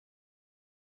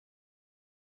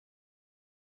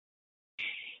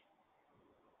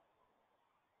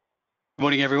Good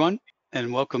morning, everyone,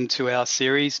 and welcome to our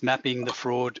series, Mapping the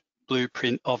Fraud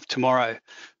Blueprint of Tomorrow,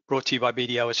 brought to you by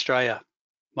BDO Australia.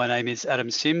 My name is Adam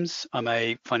Sims. I'm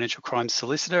a financial crime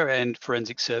solicitor and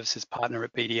forensic services partner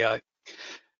at BDO.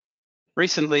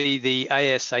 Recently, the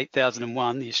AS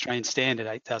 8001, the Australian Standard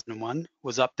 8001,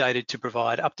 was updated to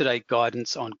provide up-to-date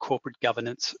guidance on corporate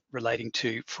governance relating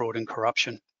to fraud and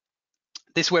corruption.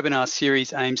 This webinar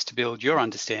series aims to build your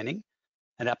understanding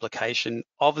and application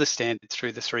of the standard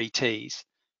through the 3 T's: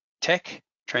 tech,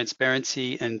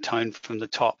 transparency, and tone from the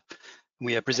top.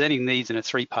 We are presenting these in a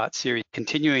 3-part series,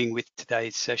 continuing with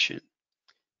today's session.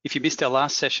 If you missed our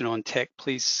last session on tech,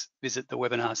 please visit the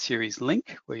webinar series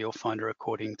link where you'll find a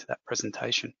recording to that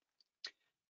presentation.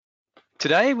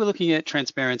 Today, we're looking at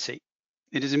transparency.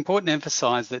 It is important to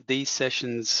emphasize that these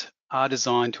sessions are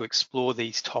designed to explore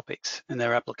these topics and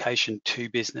their application to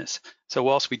business. So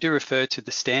whilst we do refer to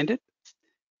the standard,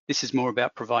 this is more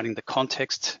about providing the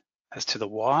context as to the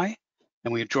why,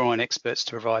 and we draw on experts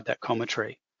to provide that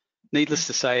commentary. Needless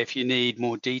to say, if you need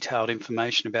more detailed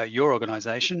information about your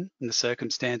organisation and the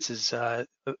circumstances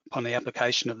upon the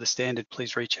application of the standard,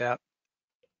 please reach out.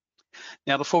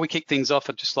 Now, before we kick things off,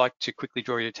 I'd just like to quickly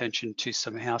draw your attention to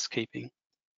some housekeeping.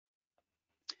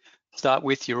 Start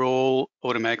with, you're all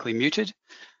automatically muted.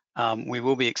 We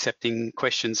will be accepting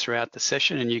questions throughout the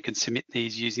session, and you can submit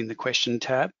these using the question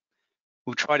tab.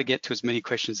 We'll try to get to as many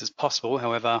questions as possible.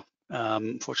 However,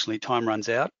 unfortunately, time runs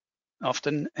out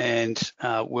often, and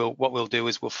what we'll do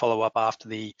is we'll follow up after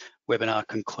the webinar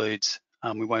concludes.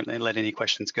 We won't let any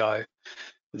questions go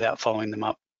without following them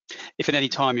up. If at any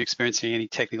time you're experiencing any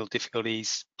technical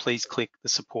difficulties, please click the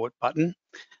support button.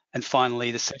 And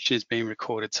finally, the session is being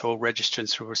recorded, so all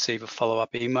registrants will receive a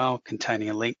follow-up email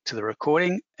containing a link to the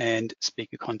recording and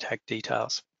speaker contact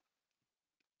details.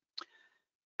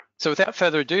 So without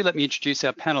further ado, let me introduce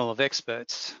our panel of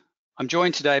experts. I'm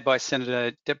joined today by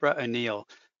Senator Deborah O'Neill.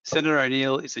 Senator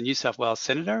O'Neill is a New South Wales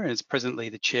Senator and is presently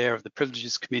the chair of the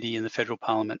Privileges Committee in the Federal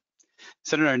Parliament.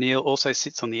 Senator O'Neill also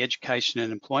sits on the Education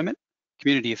and Employment,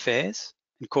 Community Affairs,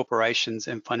 and Corporations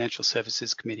and Financial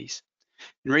Services Committees.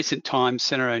 In recent times,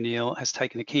 Senator O'Neill has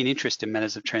taken a keen interest in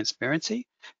matters of transparency,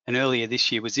 and earlier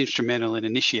this year was instrumental in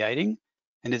initiating,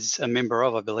 and is a member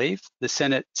of, I believe, the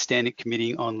Senate Standing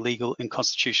Committee on Legal and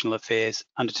Constitutional Affairs,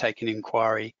 undertaking an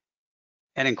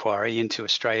inquiry into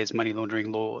Australia's money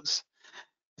laundering laws.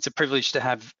 It's a privilege to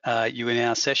have you in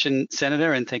our session,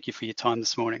 Senator, and thank you for your time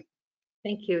this morning.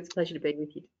 Thank you. It's a pleasure to be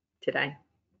with you today.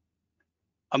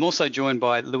 I'm also joined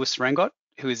by Lewis Rangot,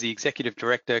 who is the Executive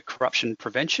Director, Corruption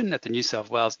Prevention at the New South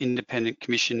Wales Independent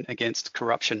Commission Against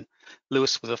Corruption.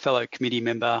 Lewis was a fellow committee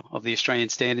member of the Australian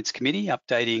Standards Committee,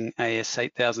 updating AS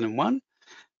 8001,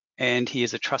 and he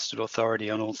is a trusted authority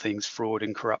on all things fraud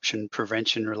and corruption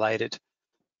prevention related.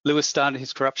 Lewis started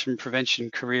his corruption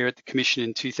prevention career at the Commission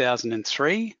in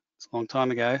 2003, it's a long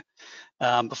time ago,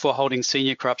 before holding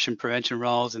senior corruption prevention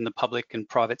roles in the public and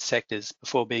private sectors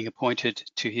before being appointed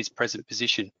to his present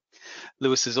position.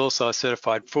 Lewis is also a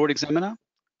certified fraud examiner,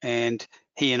 and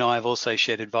he and I have also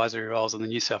shared advisory roles on the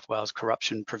New South Wales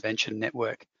Corruption Prevention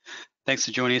Network. Thanks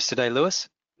for joining us today, Lewis.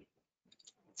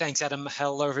 Thanks, Adam.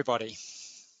 Hello, everybody.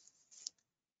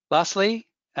 Lastly,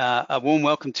 a warm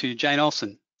welcome to Jane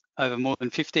Olsen. Over more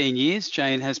than 15 years,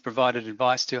 Jane has provided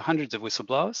advice to hundreds of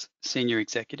whistleblowers, senior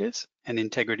executives, and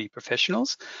integrity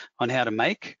professionals on how to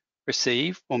make,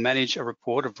 receive, or manage a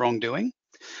report of wrongdoing,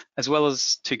 as well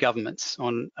as to governments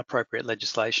on appropriate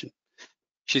legislation.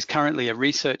 She's currently a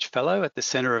research fellow at the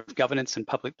Centre of Governance and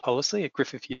Public Policy at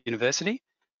Griffith University,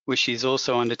 where she's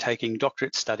also undertaking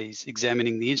doctorate studies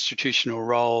examining the institutional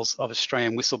roles of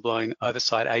Australian whistleblowing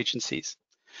oversight agencies.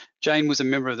 Jane was a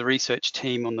member of the research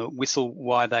team on the Whistle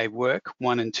Why They Work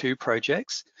 1 and 2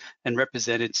 projects and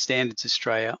represented Standards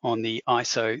Australia on the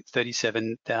ISO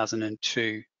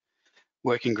 37002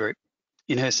 working group.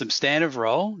 In her substantive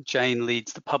role, Jane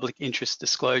leads the public interest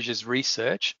disclosures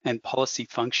research and policy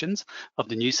functions of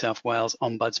the New South Wales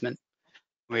Ombudsman.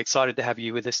 We're excited to have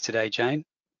you with us today, Jane.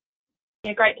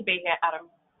 Yeah, great to be here, Adam.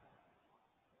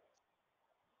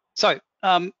 So,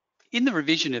 in the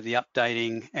revision of the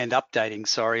updating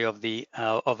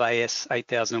of AS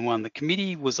 8001, the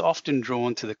committee was often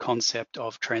drawn to the concept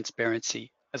of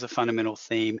transparency as a fundamental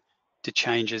theme to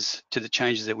the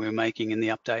changes that we were making in the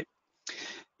update.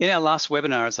 In our last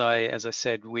webinar, as I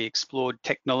said, we explored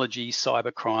technology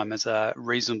cybercrime as a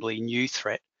reasonably new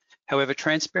threat. However,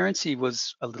 transparency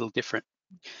was a little different.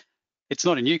 It's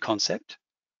not a new concept,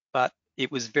 but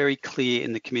it was very clear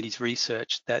in the committee's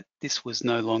research that this was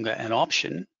no longer an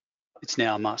option, it's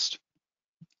now a must.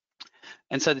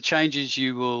 And so the changes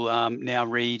you will now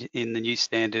read in the new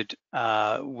standard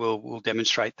will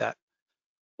demonstrate that.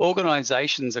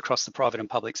 Organisations across the private and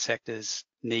public sectors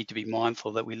need to be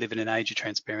mindful that we live in an age of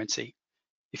transparency.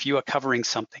 If you are covering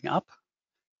something up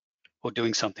or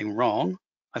doing something wrong,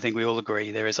 I think we all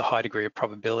agree there is a high degree of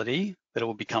probability that it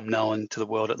will become known to the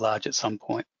world at large at some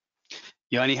point.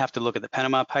 You only have to look at the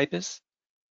Panama Papers,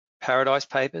 Paradise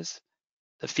Papers,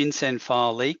 the FinCEN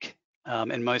file leak,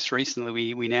 and most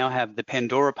recently we now have the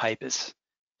Pandora Papers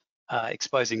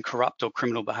exposing corrupt or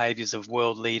criminal behaviours of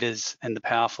world leaders and the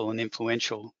powerful and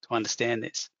influential to understand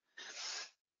this.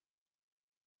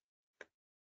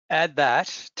 Add that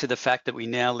to the fact that we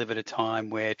now live at a time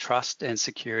where trust and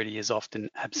security is often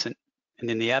absent.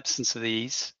 And in the absence of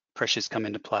these, pressures come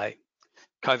into play.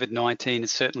 COVID-19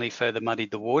 has certainly further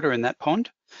muddied the water in that pond.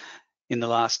 In the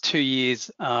last 2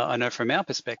 years, I know from our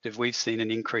perspective, we've seen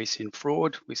an increase in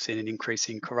fraud, we've seen an increase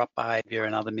in corrupt behaviour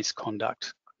and other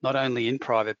misconduct, not only in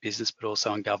private business, but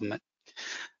also in government.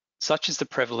 Such is the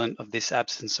prevalence of this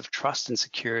absence of trust and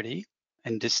security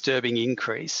and disturbing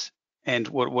increase, and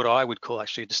what I would call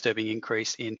actually a disturbing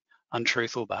increase in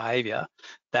untruthful behaviour,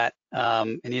 that,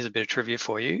 and here's a bit of trivia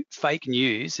for you, fake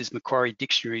news is Macquarie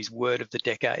Dictionary's word of the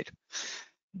decade.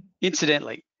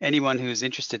 Incidentally, anyone who is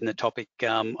interested in the topic,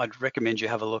 I'd recommend you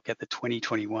have a look at the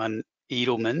 2021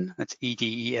 Edelman, that's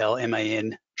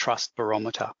E-D-E-L-M-A-N, Trust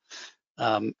Barometer.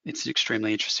 It's an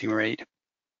extremely interesting read.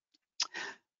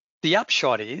 The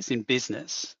upshot is, in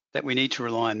business, that we need to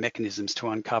rely on mechanisms to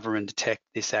uncover and detect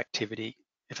this activity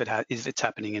if it's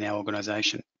happening in our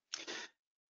organisation.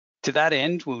 To that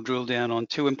end, we'll drill down on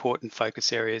two important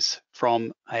focus areas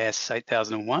from AS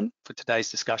 8001 for today's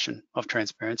discussion of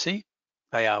transparency.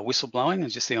 They are whistleblowing,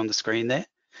 as you see on the screen there,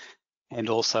 and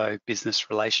also business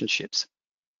relationships.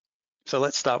 So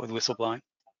let's start with whistleblowing.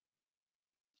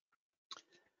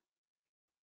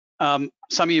 Some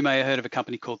of you may have heard of a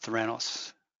company called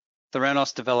Theranos.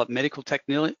 Theranos developed medical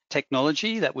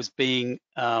technology that was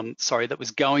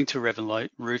going to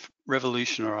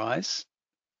revolutionize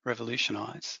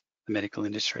the medical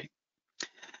industry.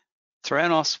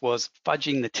 Theranos was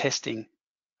fudging the testing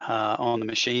on the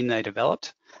machine they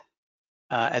developed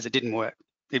as it didn't work.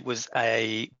 It was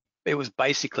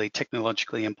basically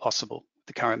technologically impossible,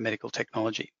 the current medical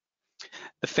technology.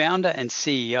 The founder and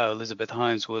CEO, Elizabeth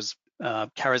Holmes, was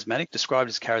charismatic, described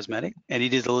as charismatic, and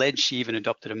it is alleged she even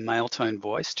adopted a male tone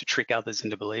voice to trick others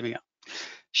into believing her.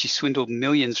 She swindled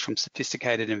millions from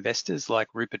sophisticated investors like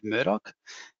Rupert Murdoch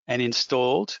and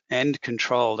installed and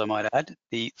controlled, I might add,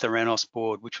 the Theranos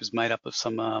board, which was made up of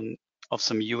some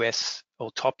US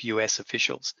or top US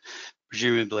officials.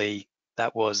 Presumably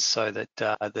that was so that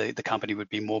the company would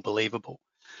be more believable.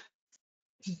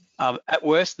 At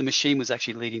worst, the machine was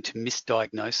actually leading to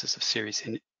misdiagnosis of serious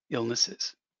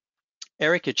illnesses.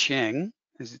 Erica Cheng,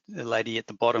 the lady at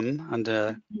the bottom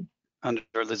under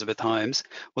Elizabeth Holmes,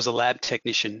 was a lab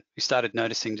technician who started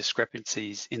noticing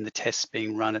discrepancies in the tests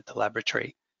being run at the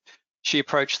laboratory. She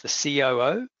approached the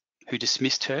COO, who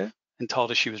dismissed her and told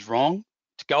her she was wrong,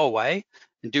 to go away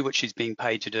and do what she's being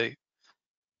paid to do.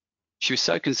 She was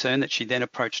so concerned that she then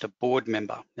approached a board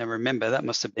member. Now remember, that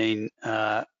must have been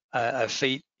a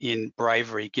feat in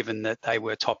bravery, given that they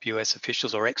were top US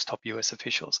officials or ex-top US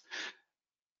officials.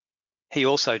 He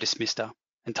also dismissed her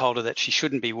and told her that she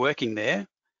shouldn't be working there,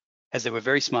 as there were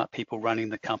very smart people running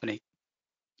the company.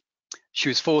 She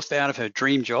was forced out of her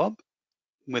dream job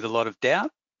with a lot of doubt,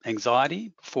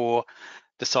 anxiety, before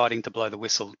deciding to blow the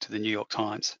whistle to the New York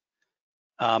Times.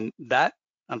 That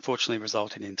unfortunately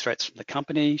resulted in threats from the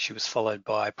company. She was followed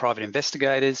by private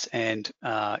investigators and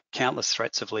countless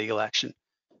threats of legal action.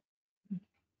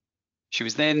 She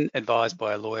was then advised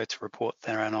by a lawyer to report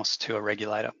Theranos to a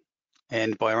regulator.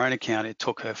 And by her own account, it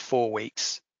took her 4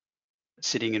 weeks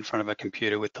sitting in front of a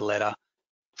computer with the letter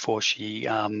before she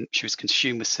was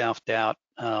consumed with self-doubt.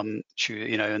 And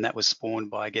that was spawned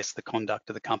by, I guess, the conduct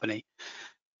of the company.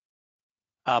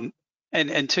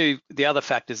 And two, the other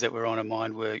factors that were on her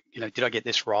mind were, did I get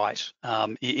this right?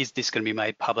 Is this going to be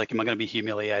made public? Am I going to be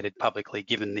humiliated publicly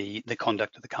given the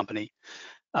conduct of the company?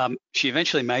 She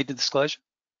eventually made the disclosure,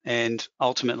 and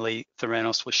ultimately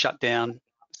Theranos was shut down.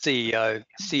 CEO,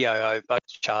 COO, both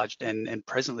charged and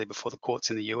presently before the courts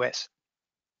in the US.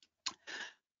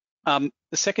 The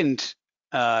second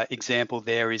example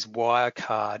there is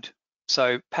Wirecard.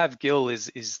 So Pav Gill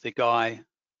is the guy at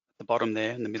the bottom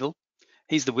there in the middle.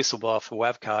 He's the whistleblower for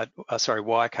Wirecard.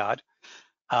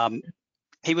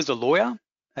 He was a lawyer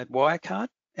at Wirecard,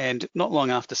 and not long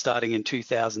after starting in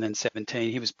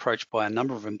 2017, he was approached by a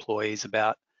number of employees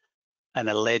about an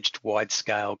alleged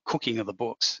wide-scale cooking of the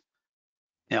books.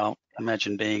 Now,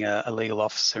 imagine being a legal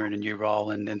officer in a new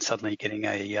role and suddenly getting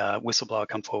a whistleblower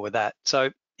come forward with that. So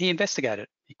he investigated.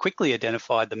 He quickly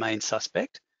identified the main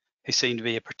suspect who seemed to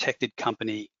be a protected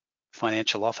company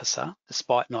financial officer,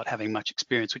 despite not having much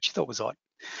experience, which he thought was odd.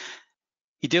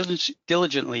 He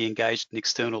diligently engaged an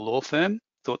external law firm,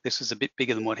 thought this was a bit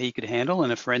bigger than what he could handle,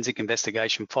 and a forensic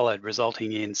investigation followed,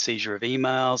 resulting in seizure of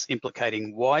emails,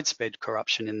 implicating widespread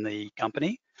corruption in the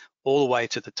company, all the way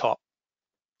to the top.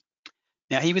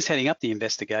 Now, he was heading up the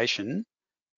investigation.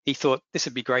 He thought this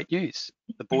would be great news.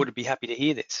 The board would be happy to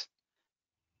hear this.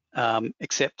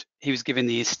 Except he was given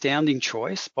the astounding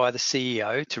choice by the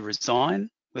CEO to resign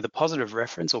with a positive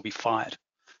reference or be fired.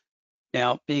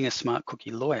 Now, being a smart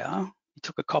cookie lawyer, he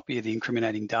took a copy of the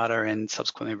incriminating data and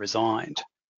subsequently resigned.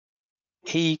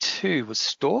 He too was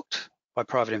stalked by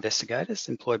private investigators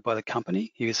employed by the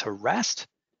company. He was harassed.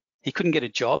 He couldn't get a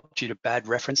job due to bad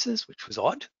references, which was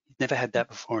odd. He'd never had that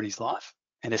before in his life.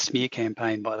 And a smear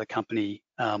campaign by the company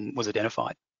was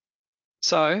identified.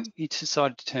 So he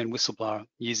decided to turn whistleblower,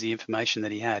 use the information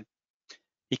that he had.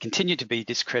 He continued to be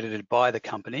discredited by the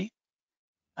company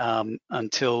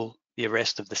until the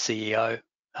arrest of the CEO,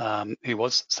 who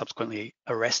was subsequently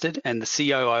arrested, and the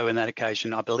COO in that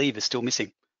occasion, I believe, is still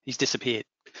missing. He's disappeared.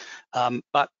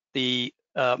 But the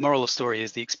moral of the story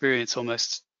is the experience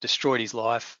almost destroyed his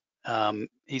life.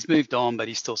 He's moved on, but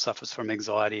he still suffers from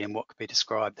anxiety and what could be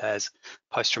described as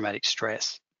post-traumatic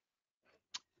stress.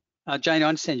 Jane, I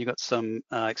understand you got some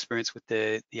experience with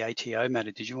the ATO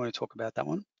matter. Did you want to talk about that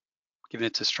one, given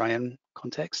its Australian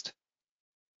context?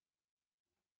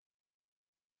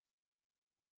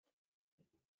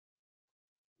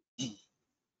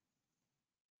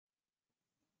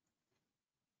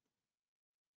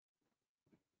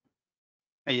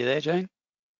 Are you there, Jane?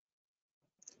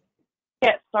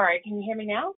 Yeah, sorry, can you hear me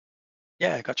now?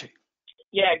 Yeah, I got you.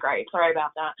 Yeah, great. Sorry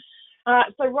about that.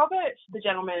 So Robert, the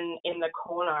gentleman in the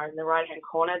corner, in the right-hand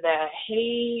corner there,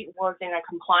 he was in a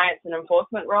compliance and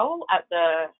enforcement role at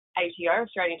the ATO,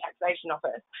 Australian Taxation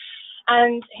Office.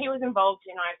 And he was involved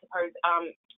in, I suppose,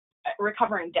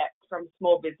 recovering debts from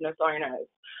small business owners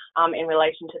in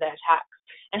relation to their tax.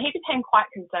 And he became quite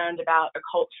concerned about a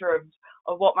culture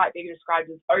of what might be described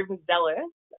as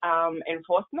overzealous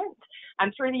enforcement,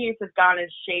 and through the use of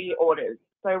garnished she orders.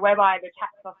 So whereby the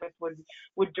tax office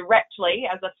would directly,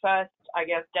 as a first, I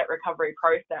guess, debt recovery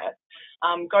process,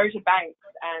 go to banks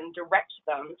and direct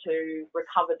them to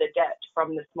recover the debt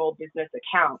from the small business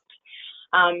account.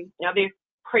 Now, this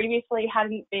previously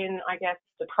hadn't been, I guess,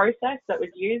 the process that was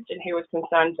used, and he was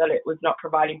concerned that it was not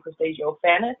providing procedural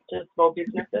fairness to small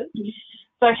businesses.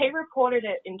 So he reported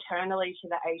it internally to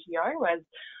the ATO, as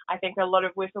I think a lot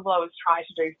of whistleblowers try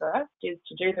to do first, is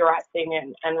to do the right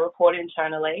thing and report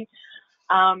internally.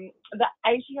 The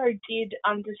ATO did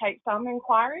undertake some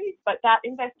inquiries, but that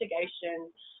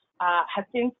investigation has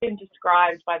since been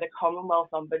described by the Commonwealth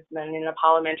Ombudsman in a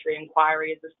parliamentary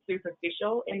inquiry as a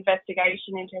superficial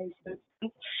investigation into his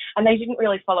systems, and they didn't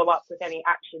really follow up with any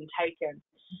action taken.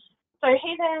 So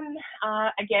he then,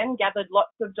 again, gathered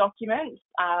lots of documents.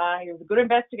 He was a good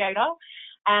investigator,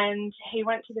 and he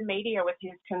went to the media with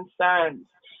his concerns.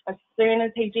 As soon as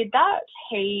he did that,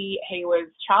 he was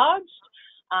charged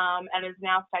and is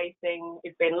now facing,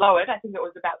 it's been lowered, I think it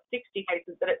was about 60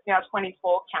 cases, but it's now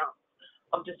 24 counts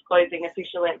of disclosing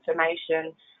official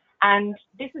information. And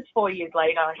this is 4 years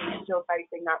later, he's still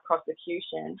facing that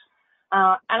prosecution.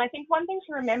 And I think one thing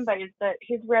to remember is that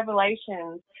his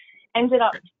revelations ended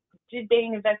up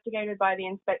being investigated by the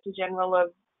Inspector General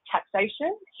of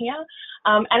Taxation here,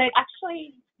 and it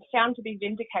actually found to be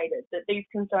vindicated that these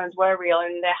concerns were real,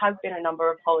 and there has been a number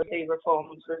of policy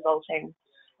reforms resulting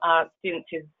since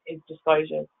his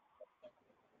disclosures.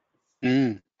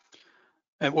 And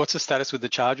what's the status with the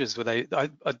charges? Were they? I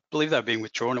believe they were being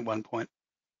withdrawn at one point.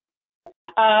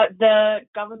 The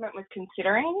government was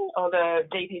considering, or the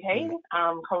DPP,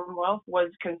 Commonwealth, was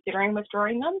considering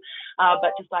withdrawing them,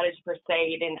 but decided to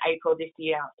proceed in April this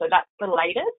year. So that's the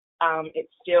latest.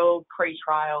 It's still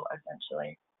pre-trial,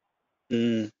 essentially.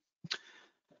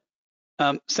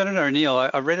 Senator O'Neill,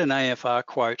 I read an AFR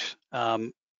quote,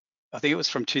 I think it was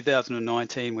from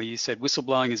 2019, where you said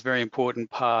whistleblowing is a very important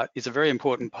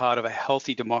part of a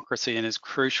healthy democracy and is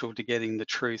crucial to getting the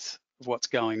truth of what's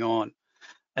going on.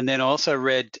 And then I also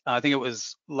read, I think it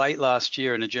was late last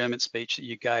year, an adjournment speech that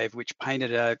you gave, which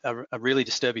painted a really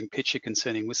disturbing picture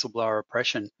concerning whistleblower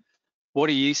oppression. What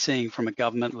are you seeing from a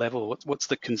government level? What's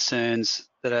the concerns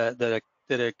that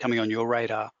are coming on your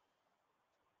radar?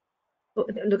 Well,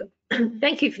 look,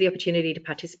 thank you for the opportunity to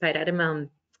participate, Adam.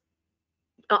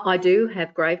 I do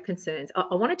have grave concerns.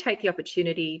 I want to take the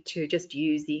opportunity to just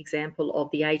use the example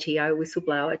of the ATO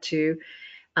whistleblower to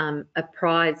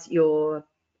apprise your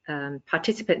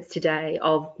participants today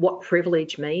of what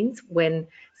privilege means when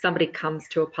somebody comes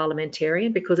to a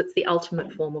parliamentarian, because it's the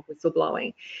ultimate form of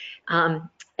whistleblowing. And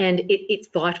it's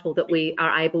vital that we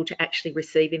are able to actually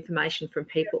receive information from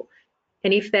people.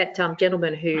 And if that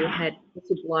gentleman who had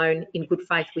whistleblown in good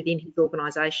faith within his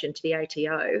organisation to the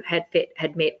ATO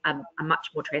had met a much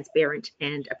more transparent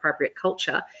and appropriate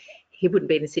culture, he wouldn't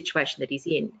be in the situation that he's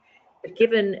in. But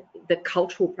given the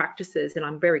cultural practices, and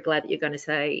I'm very glad that you're going to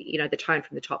say, you know, the tone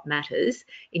from the top matters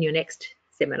in your next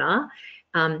seminar,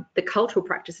 the cultural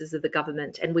practices of the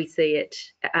government, and we see it.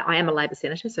 I am a Labor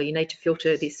senator, so you need to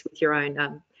filter this with your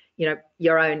own,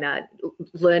 your own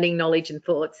learning, knowledge, and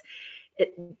thoughts.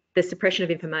 The suppression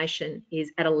of information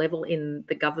is at a level in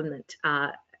the government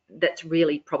that's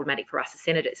really problematic for us as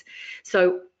senators.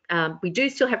 So we do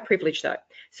still have privilege, though.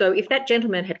 So if that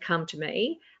gentleman had come to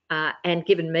me and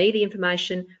given me the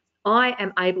information, I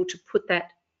am able to put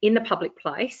that in the public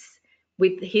place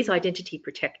with his identity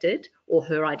protected, or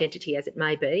her identity as it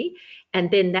may be, and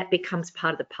then that becomes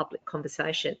part of the public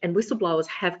conversation. And whistleblowers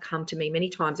have come to me many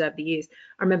times over the years.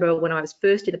 I remember when I was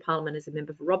first in the Parliament as a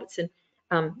member for Robertson,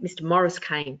 Mr. Morris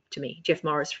came to me, Jeff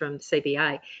Morris from the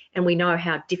CBA, and we know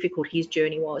how difficult his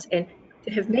journey was. And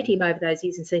to have met him over those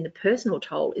years and seen the personal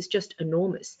toll is just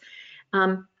enormous.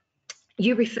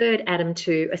 You referred, Adam,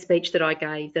 to a speech that I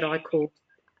gave that I called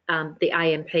the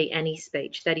AMP Annie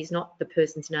speech. That is not the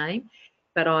person's name,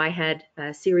 but I had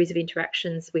a series of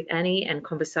interactions with Annie and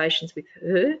conversations with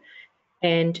her,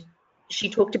 and she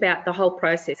talked about the whole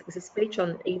process. It was a speech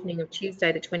on the evening of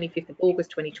Tuesday, the 25th of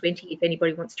August, 2020. If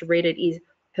anybody wants to read it, is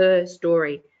her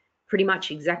story, pretty much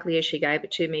exactly as she gave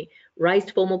it to me.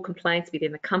 Raised formal complaints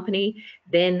within the company,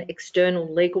 then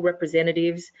external legal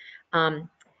representatives.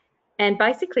 And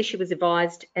basically she was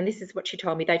advised, and this is what she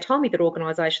told me, they told me that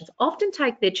organisations often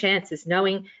take their chances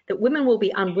knowing that women will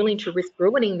be unwilling to risk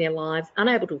ruining their lives,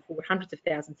 unable to afford hundreds of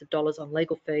thousands of dollars on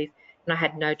legal fees, and I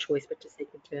had no choice but to seek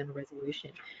internal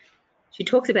resolution. She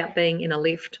talks about being in a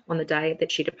lift on the day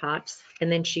that she departs,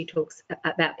 and then she talks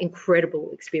about incredible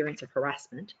experience of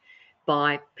harassment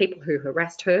by people who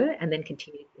harassed her and then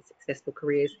continued their successful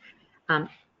careers.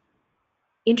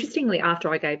 Interestingly, after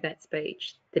I gave that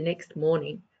speech, the next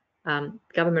morning,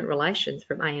 government relations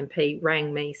from AMP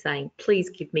rang me saying, please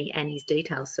give me Annie's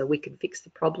details so we can fix the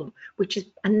problem, which is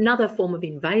another form of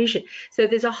invasion. So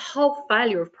there's a whole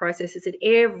failure of processes at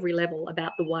every level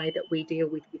about the way that we deal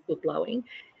with whistleblowing.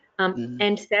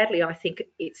 And sadly, I think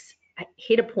it's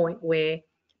hit a point where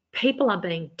people are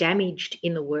being damaged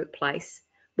in the workplace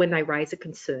when they raise a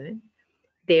concern.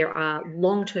 There are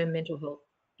long-term mental health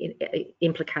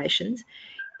implications.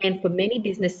 And for many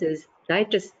businesses, they've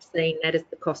just seen that as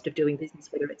the cost of doing business,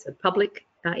 whether it's a public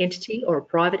entity or a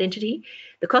private entity.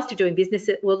 The cost of doing business,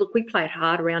 well, look, we play it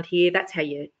hard around here. That's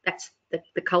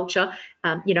the culture.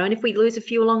 And if we lose a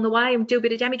few along the way and do a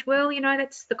bit of damage, well,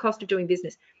 that's the cost of doing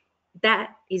business.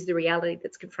 That is the reality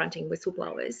that's confronting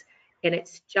whistleblowers, and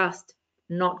it's just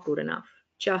not good enough.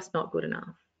 Just not good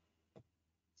enough.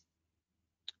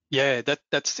 Yeah,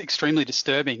 that's extremely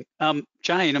disturbing.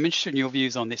 Jane, I'm interested in your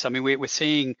views on this. I mean, we're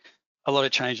seeing a lot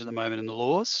of change at the moment in the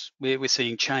laws. We're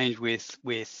seeing change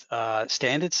with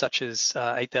standards such as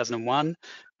 8001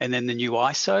 and then the new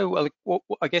ISO. Well,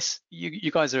 I guess you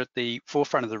guys are at the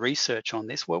forefront of the research on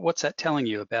this. What's that telling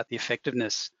you about the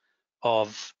effectiveness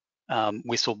of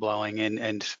whistleblowing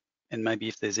and maybe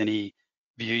if there's any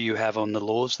view you have on the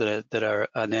laws that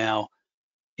are now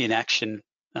in action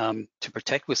to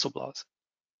protect whistleblowers?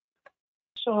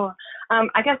 Sure.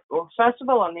 I guess, well, first of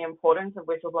all, on the importance of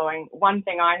whistleblowing, one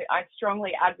thing I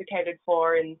strongly advocated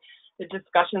for in the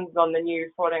discussions on the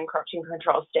new fraud and corruption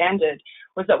control standard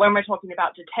was that when we're talking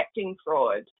about detecting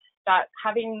fraud, that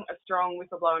having a strong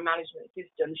whistleblower management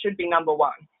system should be number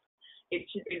one. It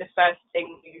should be the first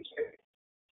thing you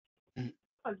do.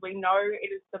 Because we know it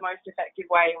is the most effective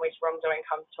way in which wrongdoing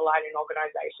comes to light in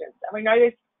organisations. And we know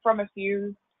this from a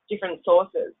few different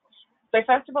sources. So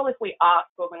first of all, if we ask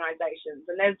organisations,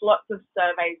 and there's lots of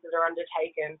surveys that are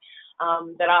undertaken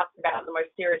that ask about the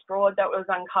most serious fraud that was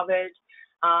uncovered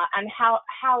and how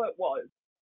it was,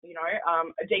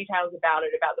 details about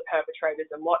it, about the perpetrators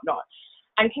and whatnot.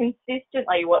 And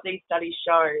consistently what these studies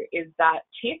show is that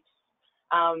tips,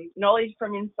 knowledge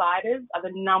from insiders are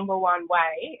the number one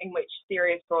way in which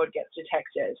serious fraud gets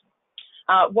detected.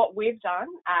 What we've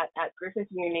done at Griffith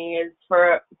Uni is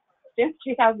since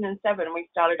 2007, we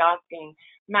started asking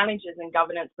managers and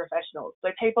governance professionals,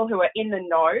 so people who are in the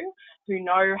know, who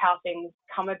know how things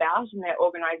come about in their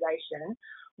organisation,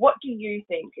 what do you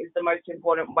think is the most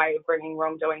important way of bringing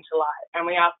wrongdoing to light? And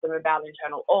we ask them about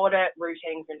internal audit,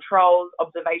 routine controls,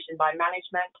 observation by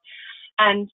management.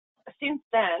 And since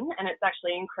then, and it's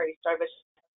actually increased over,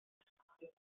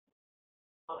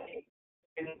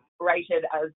 been rated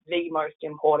as the most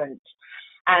important.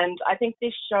 And I think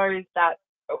this shows that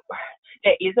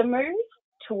there is a move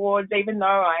towards, even though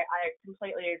I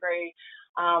completely agree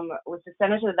with the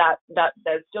Senator that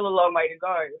there's still a long way to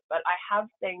go, but I have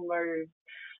seen moves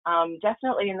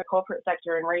definitely in the corporate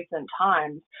sector in recent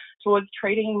times towards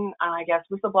treating, I guess,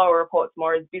 whistleblower reports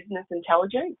more as business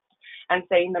intelligence and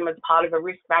seeing them as part of a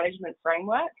risk management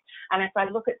framework. And if I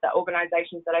look at the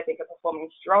organisations that I think are performing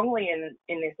strongly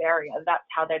in this area, that's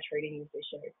how they're treating this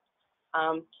issue.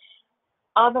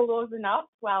 Are the laws enough?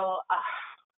 Well,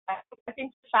 I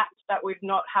think the fact that we've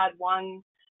not had one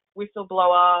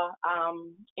whistleblower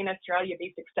in Australia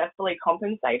be successfully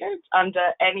compensated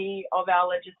under any of our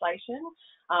legislation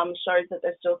shows that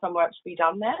there's still some work to be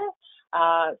done there.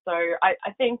 So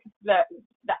I think that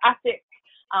the ASIC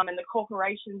and the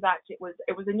Corporations Act, it was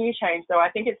a new change. So I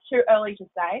think it's too early to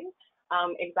say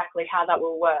exactly how that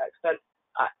will work. But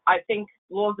I think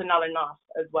laws are not enough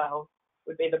as well,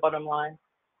 would be the bottom line.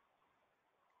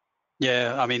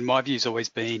 Yeah, I mean, my view's always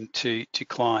been to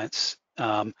clients,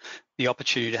 the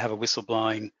opportunity to have a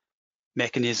whistleblowing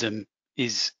mechanism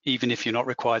is, even if you're not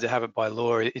required to have it by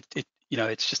law,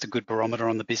 it's just a good barometer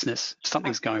on the business. If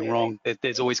something's going wrong,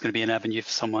 there's always going to be an avenue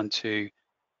for someone to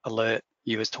alert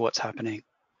you as to what's happening.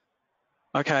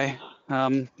 Okay,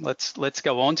 let's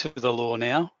go on to the law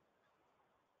now.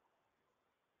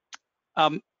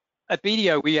 At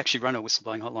BDO, we actually run a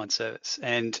whistleblowing hotline service,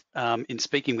 and in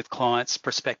speaking with clients,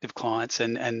 prospective clients,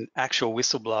 and actual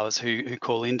whistleblowers who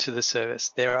call into the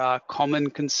service, there are common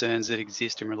concerns that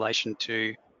exist in relation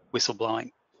to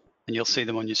whistleblowing, and you'll see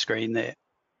them on your screen there.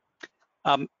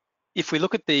 If we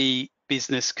look at the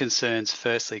business concerns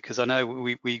firstly, because I know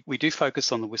we do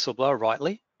focus on the whistleblower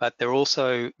rightly, but there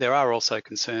are also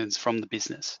concerns from the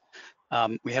business.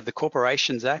 We have the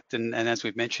Corporations Act, and as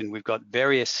we've mentioned, we've got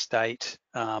various state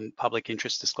public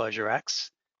interest disclosure acts.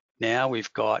 Now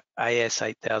we've got AS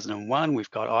 8001,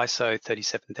 we've got ISO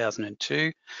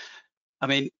 37002. I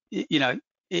mean,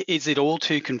 is it all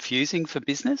too confusing for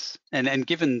business? And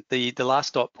given the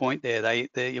last dot point there,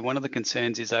 one of the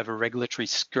concerns is over regulatory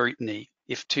scrutiny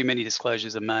if too many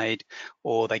disclosures are made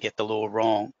or they get the law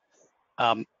wrong.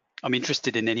 I'm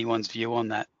interested in anyone's view on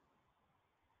that.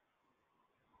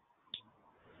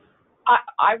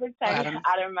 I would say, Adam,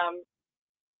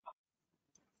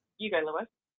 you go, Lewis.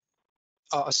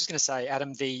 I was just going to say,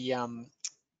 Adam, the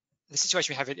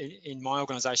situation we have in my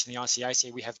organisation, the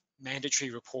ICAC, we have mandatory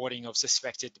reporting of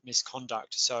suspected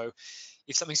misconduct. So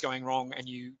if something's going wrong and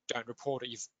you don't report it,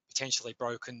 you've potentially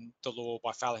broken the law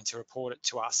by failing to report it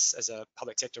to us as a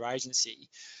public sector agency.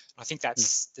 I think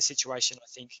that's the situation I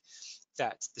think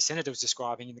that the Senator was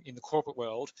describing in the corporate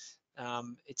world.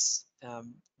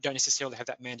 Don't necessarily have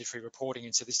that mandatory reporting,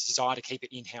 and so this desire to keep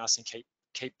it in-house and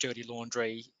keep dirty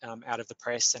laundry out of the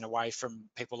press and away from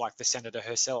people like the Senator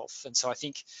herself. And so I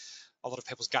think a lot of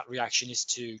people's gut reaction is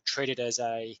to treat it as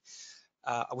a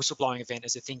whistleblowing event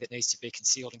as a thing that needs to be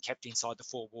concealed and kept inside the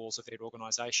four walls of their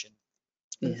organisation.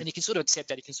 And you can sort of accept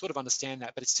that, you can sort of understand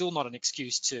that, but it's still not an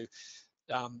excuse to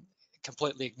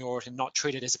completely ignore it and not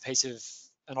treat it as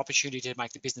an opportunity to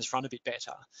make the business run a bit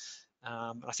better.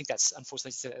 And I think that's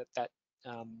unfortunately that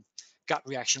gut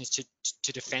reaction is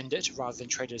to defend it rather than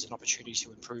treat it as an opportunity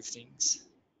to improve things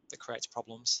that creates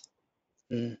problems.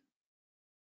 I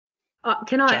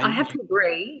have to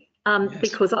agree, yes.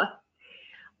 Because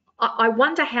I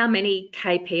wonder how many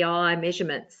KPI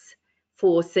measurements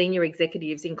for senior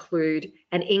executives include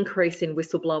an increase in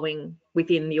whistleblowing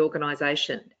within the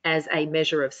organisation as a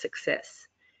measure of success.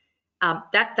 When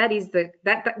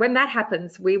that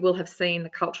happens, we will have seen the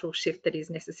cultural shift that is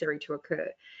necessary to occur.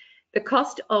 The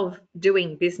cost of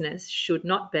doing business should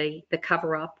not be the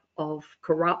cover-up of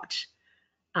corrupt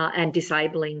and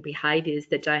disabling behaviours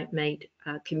that don't meet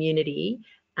community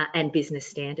and business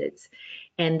standards.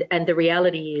 And the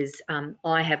reality is,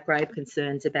 I have grave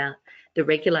concerns about the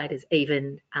regulators,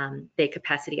 even their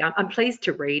capacity. I'm pleased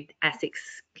to read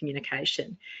ASIC's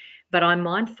communication, but I'm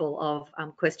mindful of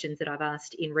questions that I've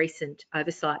asked in recent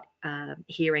oversight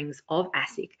hearings of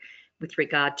ASIC with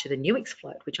regard to the new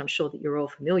exploit, which I'm sure that you're all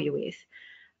familiar with.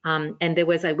 And there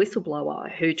was a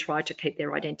whistleblower who tried to keep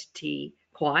their identity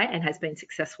quiet and has been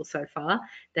successful so far,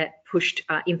 that pushed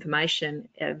information,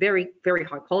 very, very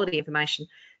high quality information,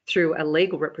 through a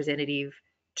legal representative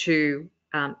to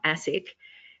ASIC.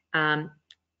 And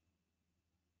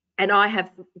I have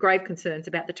grave concerns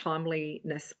about the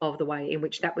timeliness of the way in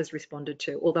which that was responded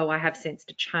to, although I have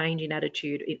sensed a change in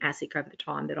attitude in ASIC over the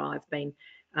time that I've been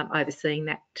overseeing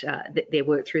their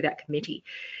work through that committee.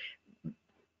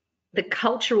 The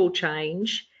cultural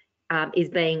change is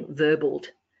being verbaled.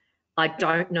 I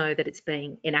don't know that it's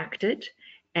being enacted,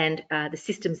 and the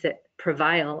systems that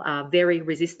prevail are very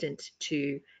resistant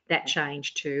to that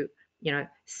change, to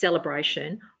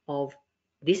celebration of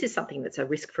this is something that's a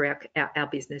risk for our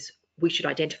business. We should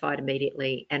identify it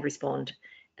immediately and respond.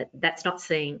 That's not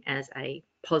seen as a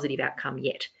positive outcome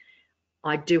yet.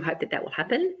 I do hope that will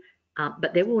happen,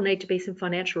 but there will need to be some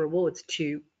financial rewards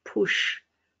to push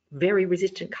very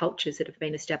resistant cultures that have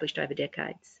been established over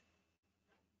decades.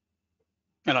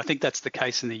 And I think that's the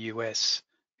case in the US,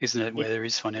 isn't it, where there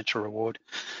is financial reward.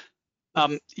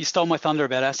 You stole my thunder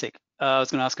about ASIC. I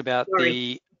was going to ask about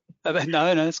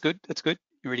no, that's good. That's good.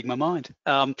 You're reading my mind.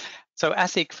 So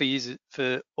ASIC,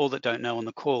 for all that don't know on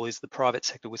the call, is the private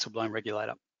sector whistleblowing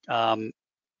regulator.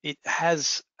 It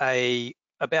has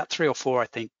about 3 or 4, I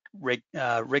think,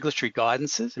 regulatory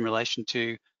guidances in relation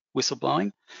to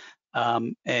whistleblowing.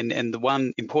 And the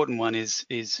one important one is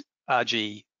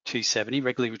RG 270,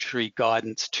 Regulatory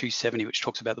Guidance 270, which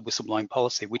talks about the whistleblowing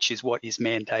policy, which is what is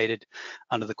mandated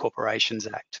under the Corporations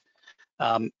Act.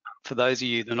 For those of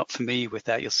you that are not familiar with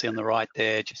that, you'll see on the right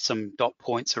there just some dot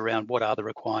points around what are the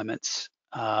requirements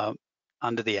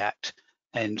under the Act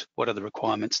and what are the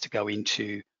requirements to go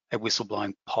into a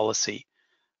whistleblowing policy.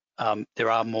 There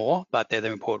are more, but they're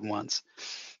the important ones.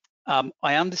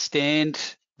 I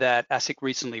understand that ASIC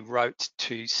recently wrote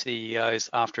to CEOs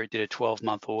after it did a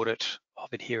 12-month audit of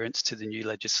adherence to the new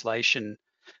legislation.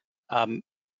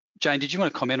 Jane, did you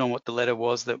want to comment on what the letter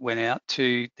was that went out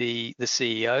to the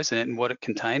CEOs and what it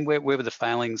contained? Where were the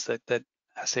failings that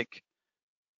ASIC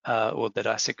that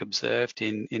ASIC observed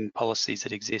in policies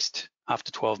that exist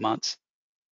after 12 months?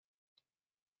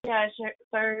 Yeah, sure.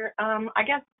 So I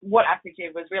guess what ASIC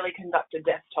did was really conduct a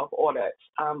desktop audit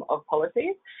of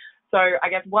policies. So I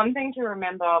guess one thing to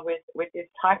remember with this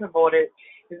type of audit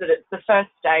is that it's the first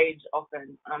stage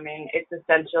often. I mean, it's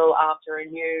essential after a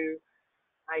new,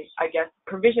 I guess,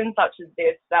 provision such as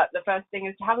this, that the first thing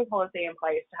is to have a policy in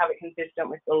place, to have it consistent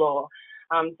with the law.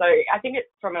 So I think it's,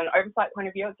 from an oversight point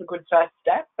of view, it's a good first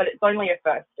step, but it's only a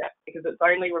first step because it's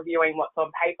only reviewing what's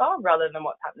on paper rather than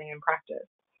what's happening in practice.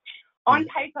 On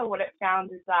paper, what it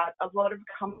found is that a lot of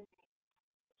companies,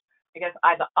 I guess,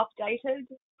 either updated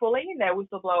fully their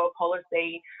whistleblower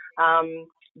policy,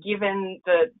 given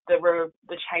the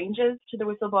changes to the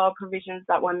whistleblower provisions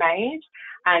that were made,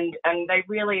 and they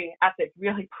really, ASIC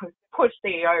really pushed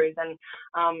CEOs and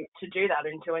to do that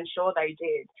and to ensure they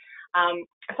did.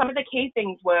 Some of the key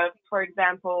things were, for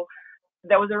example,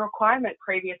 there was a requirement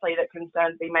previously that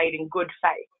concerns be made in good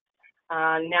faith.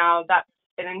 Now that's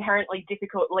an inherently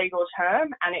difficult legal term,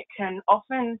 and it can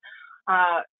often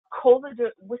call the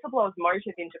whistleblower's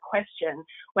motive into question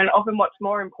when often what's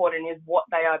more important is what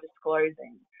they are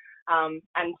disclosing.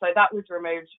 And so that was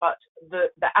removed, but the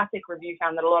ASIC review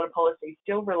found that a lot of policies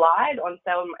still relied on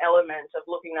some element of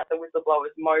looking at the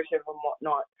whistleblower's motive and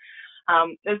whatnot.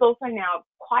 There's also now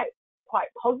quite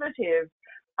positive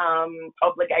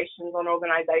obligations on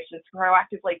organisations to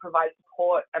proactively provide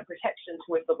support and protection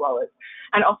to whistleblowers.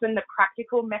 And often the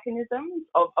practical mechanisms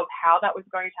of how that was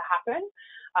going to happen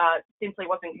simply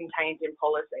wasn't contained in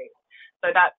policy.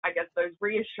 So that, I guess, those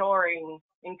reassuring,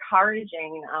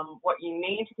 encouraging what you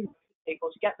need to convince people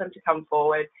to get them to come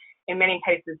forward, in many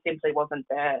cases simply wasn't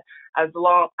there,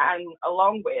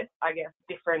 along with, I guess,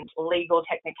 different legal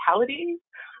technicalities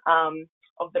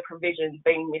of the provisions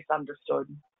being misunderstood.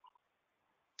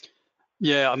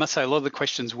 Yeah, I must say a lot of the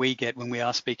questions we get when we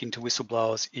are speaking to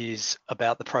whistleblowers is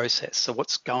about the process. So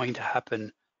what's going to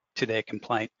happen to their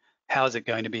complaint? How is it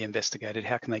going to be investigated?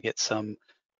 How can they get some,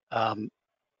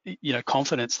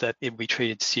 confidence that it will be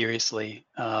treated seriously,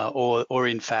 or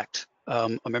in fact,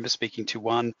 I remember speaking to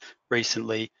one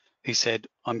recently who said,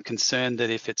 I'm concerned that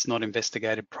if it's not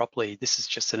investigated properly, this is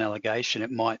just an allegation.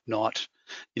 It might not,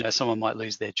 someone might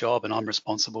lose their job and I'm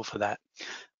responsible for that.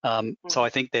 So I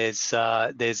think there's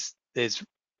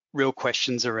real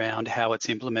questions around how it's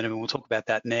implemented, and we'll talk about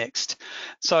that next.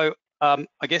 So I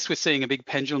guess we're seeing a big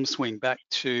pendulum swing back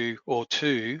to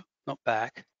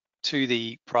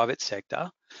the private sector.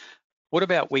 What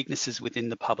about weaknesses within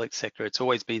the public sector? It's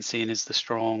always been seen as the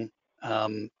strong,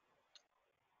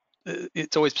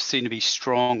 it's always seen to be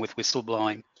strong with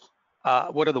whistleblowing.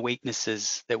 What are the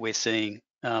weaknesses that we're seeing,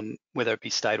 whether it be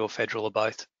state or federal or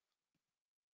both?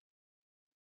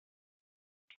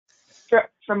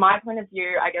 From my point of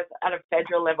view, I guess at a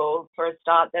federal level, for a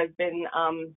start, there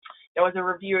was a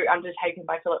review undertaken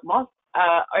by Philip Moss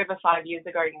over 5 years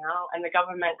ago now, and the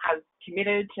government has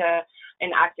committed to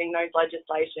enacting those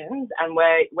legislations, and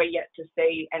we're yet to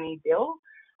see any bill.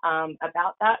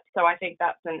 about that. So I think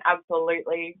that's an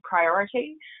absolutely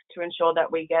priority to ensure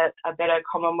that we get a better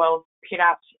Commonwealth PID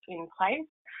Act in place.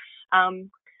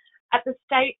 At the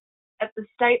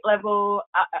state level,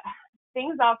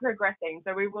 things are progressing.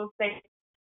 So we will see.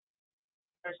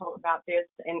 To talk about this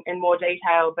in more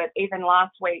detail, but even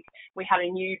last week we had a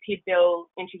new PID bill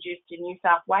introduced in New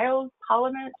South Wales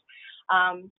Parliament,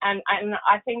 and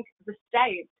I think the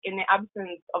states, in the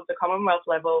absence of the Commonwealth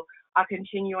level, are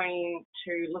continuing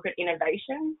to look at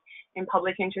innovation in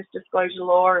public interest disclosure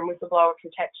law and whistleblower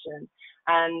protection,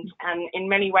 and in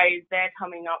many ways they're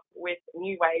coming up with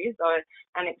new ways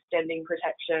and extending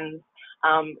protections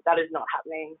that is not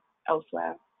happening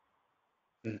elsewhere.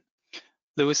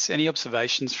 Lewis, any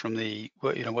observations from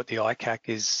what the ICAC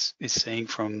is seeing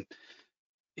from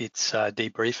its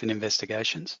debrief and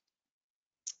investigations?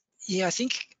 Yeah, I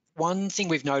think one thing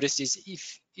we've noticed is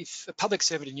if a public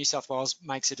servant in New South Wales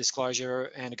makes a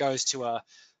disclosure and it goes to a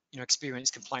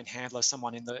experienced complaint handler,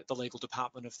 someone in the legal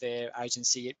department of their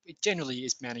agency, it generally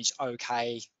is managed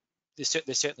okay.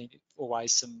 There's certainly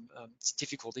always some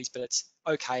difficulties, but it's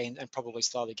okay and probably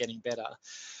slowly getting better.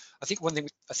 I think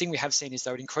a thing we have seen is,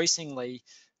 though, increasingly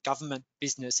government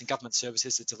business and government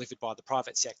services are delivered by the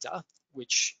private sector,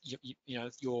 which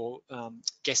your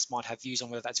guests might have views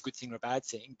on whether that's a good thing or a bad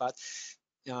thing. But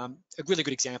a really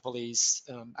good example is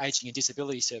ageing and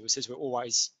disability services were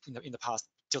always in the past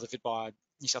delivered by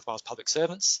New South Wales public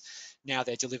servants. Now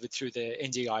they're delivered through the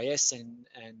NDIS and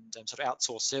sort of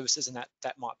outsourced services, and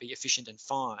that might be efficient and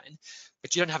fine.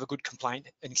 But you don't have a good an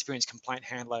experienced complaint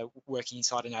handler working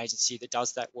inside an agency that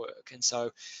does that work. And so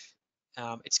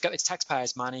it's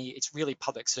taxpayers' money. It's really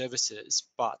public services,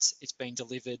 but it's being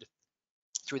delivered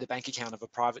through the bank account of a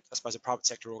private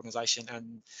sector organisation,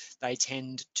 and they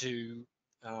tend to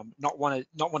not want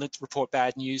to report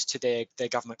bad news to their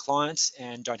government clients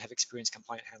and don't have experienced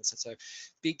complaint handlers. And so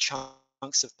big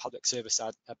chunks of public service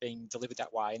are being delivered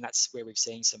that way, and that's where we've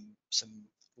seen some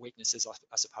weaknesses,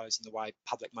 I suppose, in the way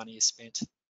public money is spent.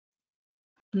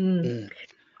 In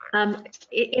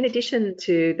addition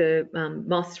to the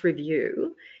MOS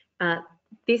review,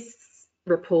 this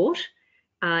report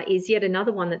is yet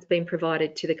another one that's been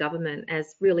provided to the government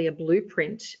as really a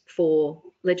blueprint for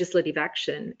legislative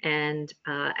action and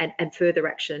further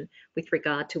action with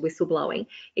regard to whistleblowing.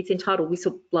 It's entitled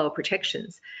Whistleblower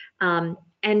Protections. And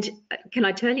can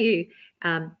I tell you,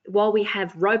 while we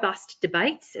have robust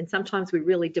debates and sometimes we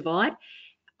really divide,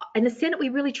 in the Senate we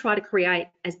really try to create,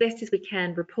 as best as we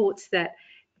can, reports that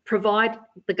provide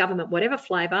the government, whatever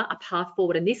flavour, a path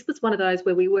forward. And this was one of those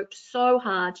where we worked so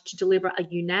hard to deliver a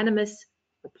unanimous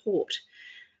report.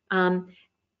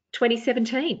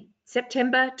 2017,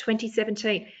 September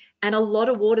 2017, and a lot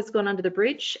of water's gone under the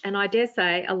bridge, and I dare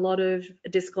say a lot of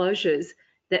disclosures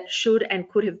that should and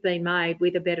could have been made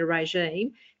with a better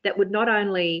regime that would not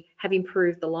only have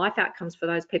improved the life outcomes for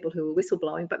those people who were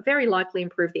whistleblowing, but very likely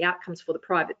improve the outcomes for the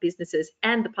private businesses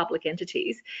and the public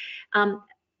entities.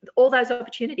 All those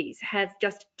opportunities have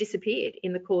just disappeared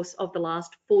in the course of the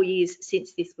last 4 years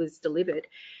since this was delivered.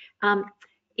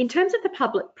 In terms of the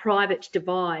public-private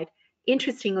divide,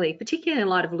 interestingly, particularly in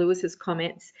light of Lewis's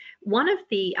comments, one of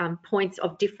the points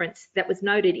of difference that was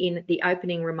noted in the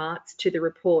opening remarks to the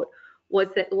report was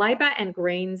that Labor and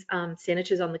Greens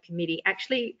senators on the committee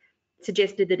actually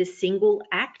suggested that a single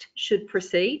act should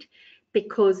proceed,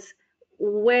 because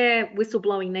where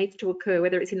whistleblowing needs to occur,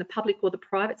 whether it's in the public or the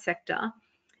private sector,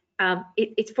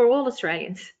 it's for all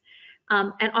Australians.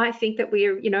 And I think that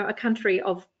we're, a country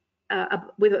of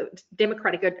with a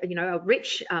democratic, a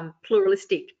rich,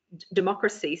 pluralistic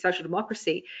democracy, social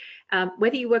democracy.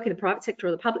 Whether you work in the private sector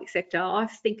or the public sector, I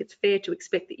think it's fair to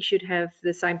expect that you should have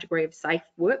the same degree of safe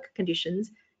work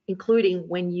conditions, including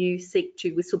when you seek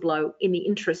to whistleblow in the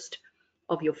interest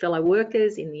of your fellow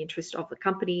workers, in the interest of the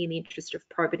company, in the interest of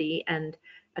probity and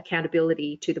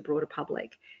accountability to the broader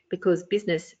public, because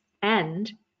business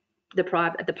and the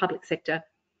public sector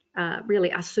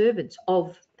really are servants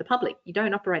of the public. You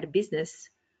don't operate a business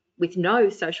with no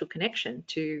social connection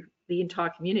to the entire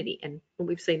community, and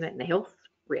we've seen that in the health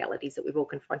realities that we've all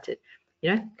confronted.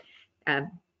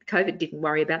 COVID didn't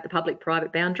worry about the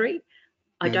public-private boundary.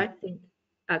 I don't think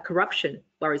corruption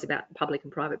worries about the public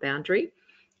and private boundary,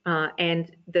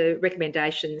 and the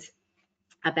recommendations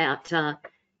about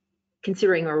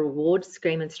considering a reward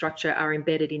scheme and structure are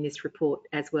embedded in this report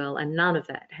as well, and none of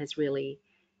that has really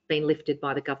been lifted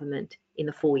by the government in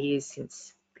the 4 years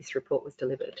since this report was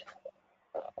delivered.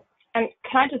 And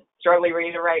can I just strongly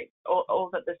reiterate all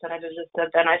that the Senator just said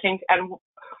then? I think, and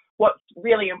what's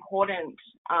really important,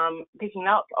 picking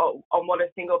up on what a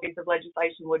single piece of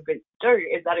legislation would do,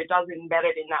 is that it does embed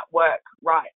it in that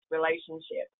work-rights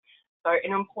relationship. So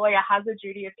an employer has a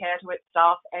duty of care to its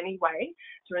staff anyway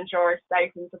to ensure a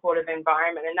safe and supportive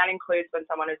environment, and that includes when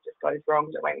someone has disclosed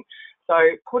wrongdoing. So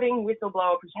putting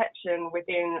whistleblower protection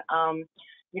within,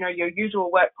 your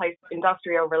usual workplace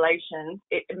industrial relations,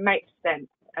 it makes sense,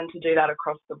 and to do that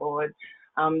across the board.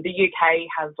 The UK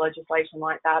has legislation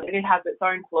like that, and it has its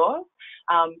own flaws,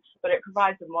 but it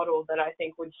provides a model that I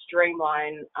think would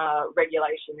streamline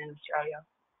regulation in Australia.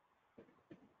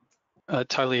 I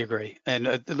totally agree. And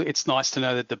it's nice to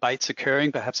know that debate's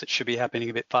occurring. Perhaps it should be happening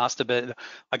a bit faster, but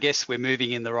I guess we're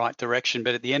moving in the right direction.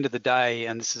 But at the end of the day,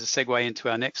 and this is a segue into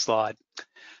our next slide,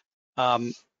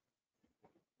 having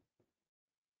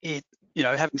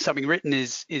something written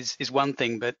is one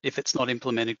thing, but if it's not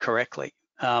implemented correctly,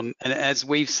 and as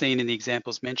we've seen in the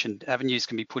examples mentioned, avenues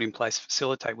can be put in place to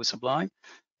facilitate whistleblowing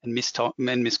and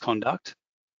misconduct.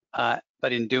 But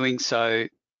in doing so,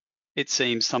 it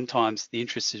seems sometimes the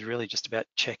interest is really just about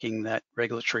checking that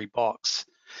regulatory box.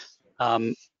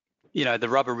 The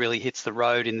rubber really hits the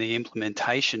road in the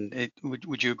implementation.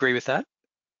 Would you agree with that?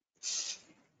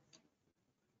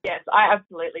 Yes, I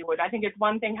absolutely would. I think it's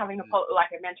one thing having, like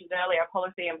I mentioned earlier, a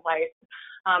policy in place,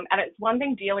 and it's one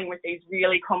thing dealing with these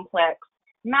really complex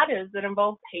matters that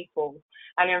involve people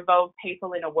and involve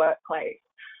people in a workplace.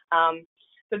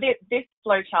 So this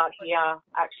flowchart here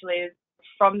actually is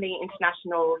from the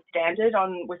international standard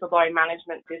on whistleblowing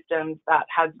management systems that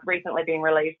has recently been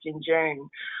released in June.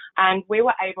 And we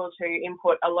were able to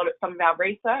input some of our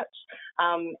research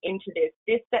into this.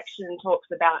 This section talks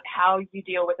about how you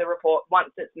deal with a report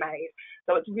once it's made.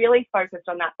 So it's really focused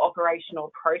on that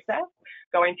operational process,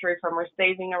 going through from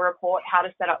receiving a report, how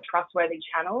to set up trustworthy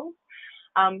channels.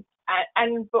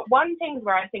 But one thing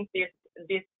where I think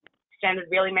this standard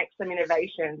really makes some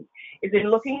innovations is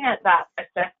in looking at that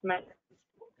assessment.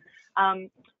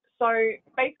 So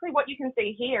basically what you can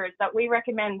see here is that we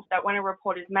recommend that when a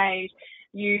report is made,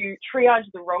 you triage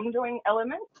the wrongdoing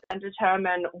elements and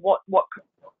determine what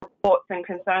reports and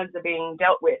concerns are being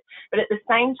dealt with. But at the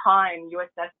same time, you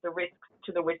assess the risks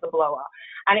to the whistleblower.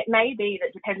 And it may be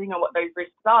that depending on what those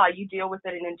risks are, you deal with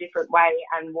it in a different way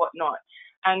and whatnot.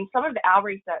 And some of our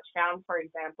research found, for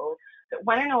example, that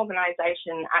when an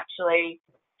organisation actually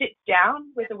sits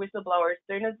down with a whistleblower as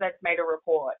soon as they've made a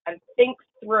report and thinks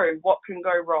through what can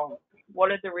go wrong,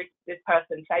 what are the risks this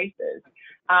person faces,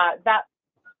 that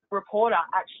reporter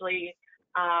actually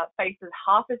faces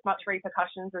half as much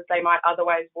repercussions as they might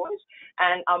otherwise would,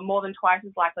 and are more than twice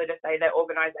as likely to say their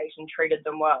organisation treated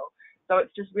them well. So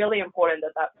it's just really important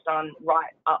that that's done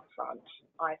right up front,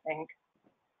 I think.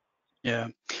 Yeah.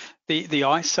 The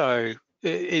ISO,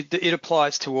 it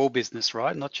applies to all business,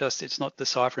 right? It's not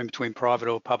deciphering between private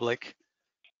or public.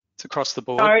 It's across the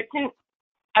board. No,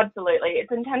 absolutely.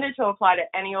 It's intended to apply to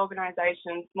any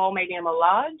organisation, small, medium or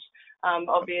large.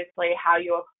 Obviously, how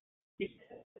you're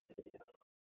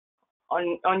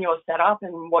on your setup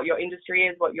and what your industry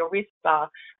is, what your risks are,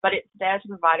 but it's there to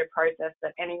provide a process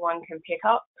that anyone can pick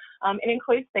up. It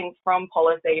includes things from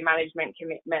policy, management,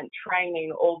 commitment,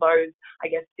 training, all those, I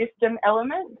guess, system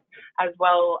elements, as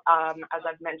well as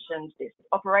I've mentioned, this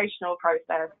operational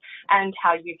process and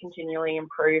how you continually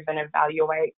improve and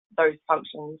evaluate those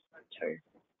functions too.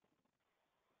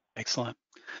 Excellent.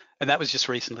 And that was just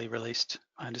recently released,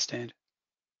 I understand.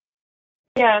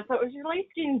 Yeah, so it was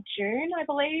released in June, I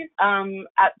believe,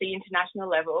 at the international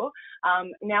level.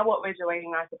 Now what we're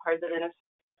doing, I suppose,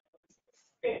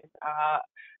 is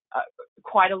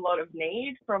quite a lot of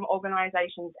need from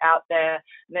organisations out there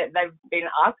that they've been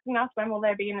asking us when will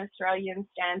there be an Australian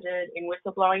standard in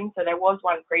whistleblowing. So there was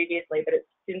one previously, but it's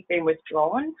since been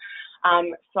withdrawn.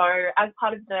 So as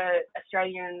part of the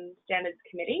Australian Standards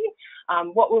Committee,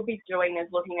 what we'll be doing is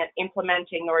looking at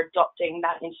implementing or adopting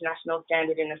that international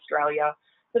standard in Australia.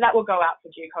 So that will go out for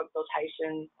due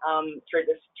consultation through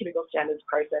the typical standards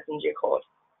process in due course.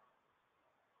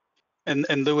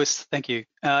 And Lewis, thank you.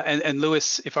 And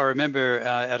Lewis, if I remember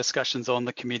our discussions on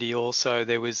the committee also,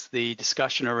 there was the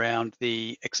discussion around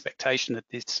the expectation that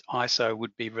this ISO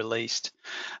would be released.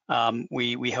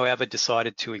 We however,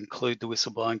 decided to include the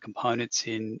whistleblowing components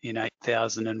in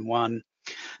 8001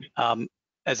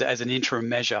 as an interim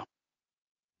measure.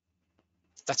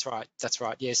 That's right.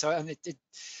 Yeah, so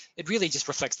it really just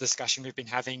reflects the discussion we've been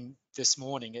having this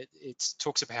morning. It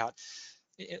talks about,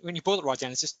 when you boil it right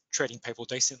down, it's just treating people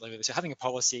decently. So having a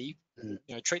policy,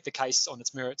 treat the case on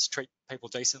its merits, treat people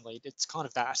decently. It's kind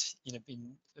of that, in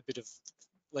a bit of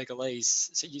legalese.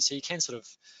 So you can sort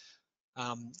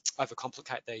of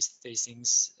overcomplicate these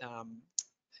things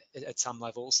at some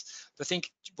levels. But I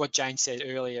think what Jane said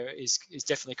earlier is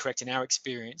definitely correct in our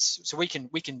experience. So we can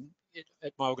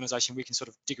at my organisation, we can sort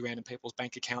of dig around in people's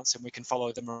bank accounts and we can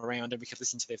follow them around and we can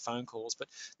listen to their phone calls. But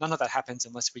none of that happens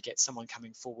unless we get someone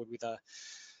coming forward with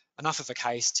enough of a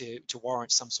case to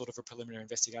warrant some sort of a preliminary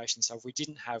investigation. So if we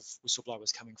didn't have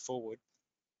whistleblowers coming forward,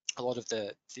 a lot of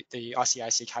the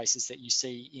ICAC cases that you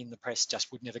see in the press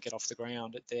just would never get off the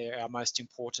ground. They're our most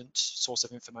important source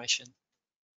of information.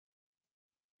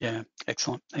 Yeah,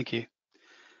 excellent. Thank you.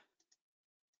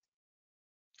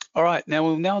 All right, now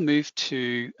we'll move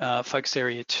to focus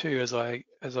area 2, as I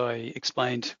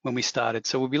explained when we started.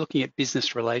 So we'll be looking at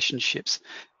business relationships.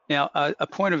 Now, a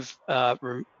point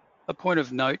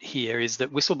of note here is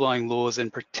that whistleblowing laws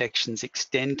and protections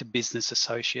extend to business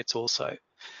associates also.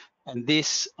 And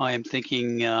this, I am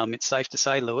thinking, it's safe to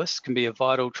say, Lewis, can be a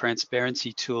vital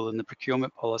transparency tool in the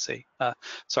procurement process.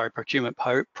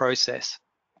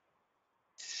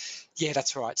 Yeah,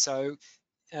 that's right. So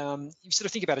you sort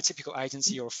of think about a typical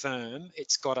agency or firm.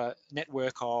 It's got a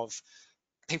network of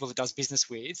people it does business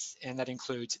with, and that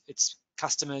includes its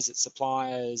customers, its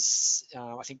suppliers.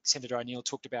 I think Senator O'Neill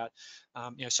talked about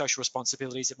social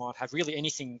responsibilities it might have. Really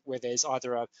anything where there's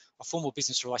either a formal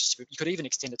business relationship. You could even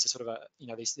extend it to sort of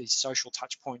these social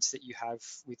touch points that you have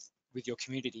with your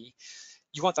community.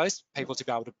 You want those people to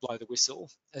be able to blow the whistle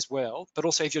as well, but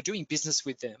also if you're doing business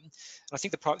with them, and I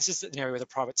think this is an area where the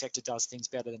private sector does things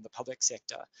better than the public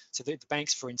sector. So the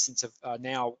banks, for instance, are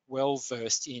now well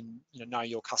versed in know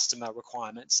your customer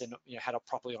requirements and how to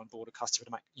properly onboard a customer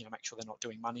to make sure they're not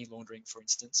doing money laundering, for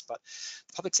instance. But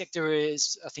the public sector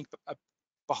is, I think,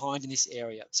 behind in this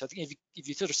area. So I think if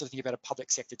you sort of think about a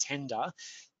public sector tender,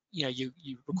 you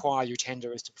require your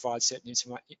tenderers to provide certain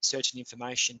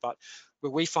information, but where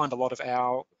we find a lot of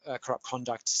our corrupt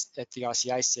conduct at the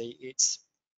ICAC, it's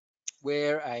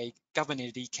where a government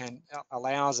entity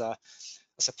allows a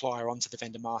supplier onto the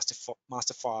vendor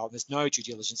master file. There's no due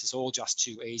diligence. It's all just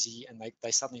too easy, and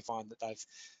they suddenly find that they've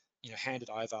handed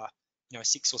over a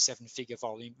 6 or 7 figure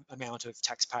volume amount of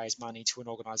taxpayers' money to an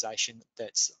organisation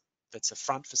that's a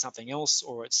front for something else,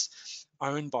 or it's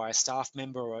owned by a staff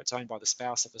member, or it's owned by the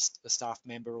spouse of a staff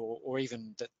member, or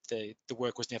even that the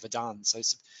work was never done. So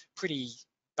it's pretty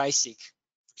basic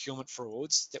procurement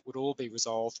frauds that would all be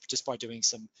resolved just by doing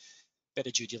some better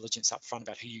due diligence up front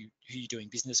about who you're doing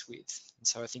business with. And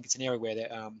so I think it's an area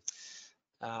where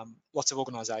lots of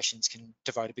organisations can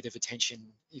devote a bit of attention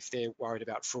if they're worried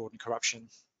about fraud and corruption.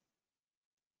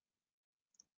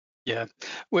 Yeah,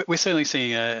 we're certainly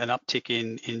seeing an uptick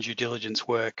in due diligence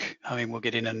work. I mean, we'll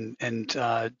get in and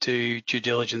do due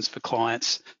diligence for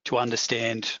clients to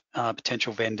understand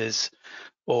potential vendors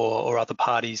or other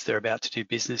parties they're about to do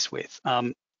business with.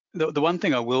 The one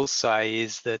thing I will say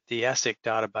is that the ASIC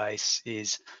database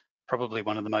is probably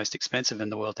one of the most expensive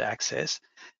in the world to access.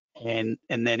 And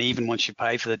then even once you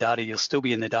pay for the data, you'll still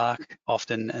be in the dark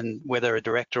often, and whether a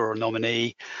director or a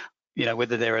nominee,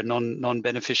 whether they're a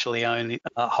non-beneficially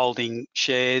holding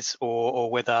shares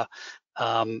or whether,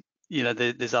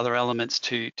 there's other elements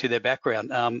to their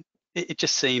background. It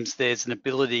just seems there's an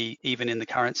ability, even in the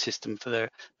current system, for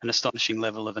an astonishing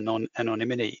level of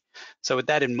anonymity. So with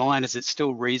that in mind, is it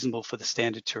still reasonable for the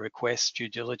standard to request due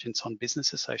diligence on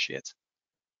business associates?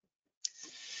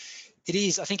 It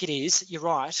is. I think it is. You're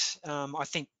right. I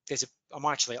think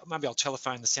maybe I'll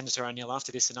telephone the Senator O'Neill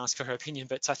after this and ask for her opinion.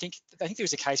 But I think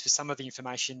there's a case for some of the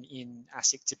information in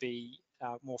ASIC to be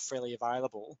more freely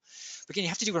available. But again, you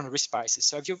have to do it on a risk basis.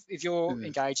 So if you're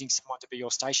engaging someone to be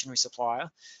your stationery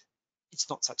supplier, it's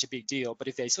not such a big deal. But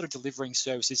if they're sort of delivering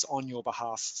services on your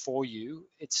behalf for you,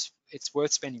 it's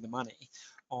worth spending the money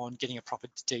on getting a proper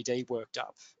DD worked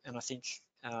up. And I think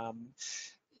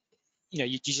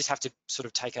you just have to sort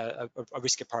of take a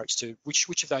risk approach to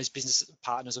which of those business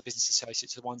partners or business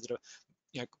associates are the ones that are,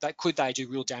 could they do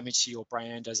real damage to your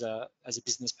brand as a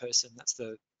business person? That's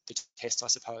the test, I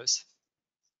suppose.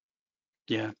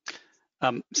 Yeah.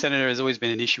 Senator, there's always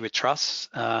been an issue with trusts,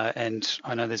 and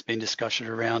I know there's been discussion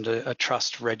around a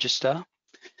trust register.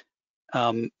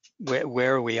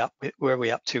 Where are we up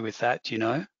to with that? Do you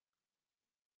know?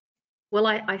 Well,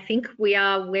 I think we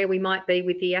are where we might be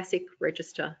with the ASIC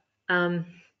register. It's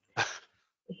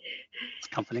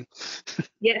comforting.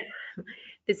 Yeah,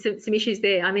 there's some issues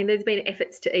there. I mean, there's been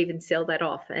efforts to even sell that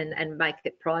off and make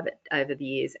it private over the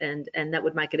years, and that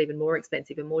would make it even more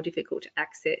expensive and more difficult to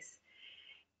access.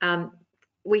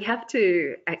 We have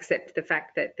to accept the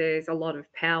fact that there's a lot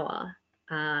of power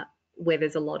where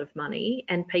there's a lot of money,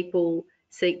 and people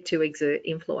seek to exert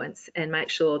influence and make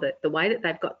sure that the way that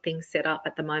they've got things set up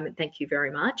at the moment, thank you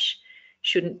very much,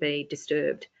 shouldn't be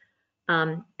disturbed.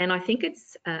 And I think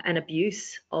it's an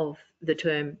abuse of the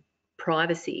term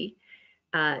privacy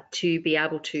to be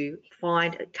able to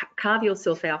carve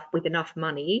yourself out with enough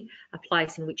money, a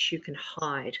place in which you can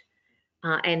hide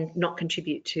and not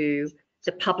contribute to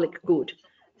the public good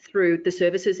through the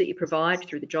services that you provide,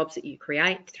 through the jobs that you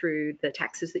create, through the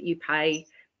taxes that you pay,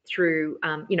 through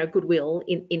goodwill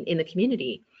in the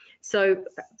community. So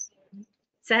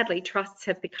sadly, trusts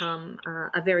have become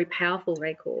a very powerful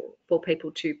vehicle for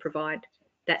people to provide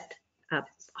that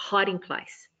hiding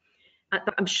place.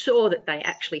 I'm sure that they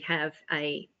actually have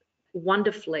a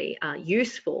wonderfully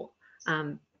useful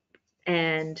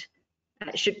and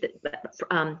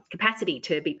capacity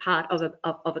to be part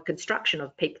of a construction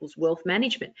of people's wealth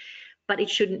management, but it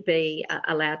shouldn't be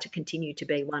allowed to continue to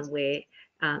be one where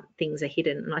things are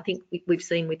hidden. And I think we've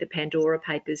seen with the Pandora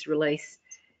Papers release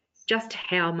just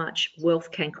how much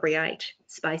wealth can create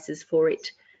spaces for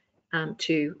it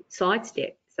to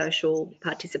sidestep social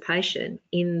participation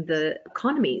in the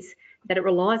economies that it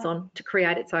relies on to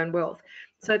create its own wealth.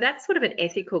 So that's sort of an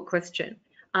ethical question.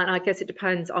 And I guess it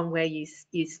depends on where you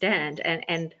stand.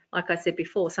 And like I said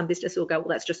before, some business will go, well,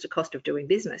 that's just the cost of doing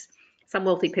business. Some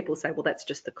wealthy people say, well, that's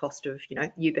just the cost of,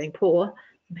 you being poor,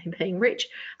 me being rich.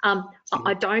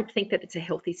 I don't think that it's a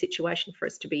healthy situation for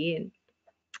us to be in.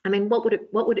 I mean, what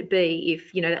would it be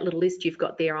if, that little list you've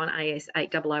got there on AS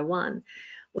 8001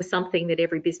 was something that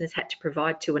every business had to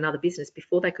provide to another business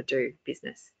before they could do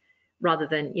business, rather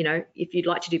than, if you'd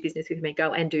like to do business with me,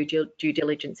 go and do due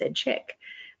diligence and check.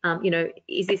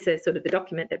 Is this a sort of the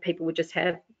document that people would just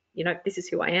have, this is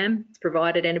who I am, it's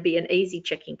provided, and it'd be an easy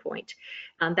checking point.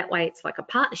 That way it's like a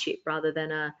partnership rather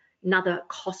than another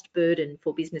cost burden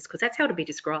for business, because that's how it'll be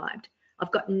described.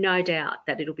 I've got no doubt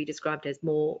that it'll be described as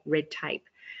more red tape.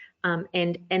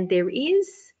 And there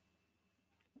is,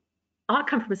 I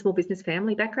come from a small business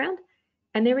family background,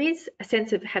 and there is a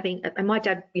sense of having, and my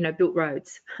dad, built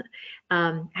roads,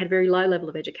 had a very low level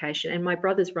of education, and my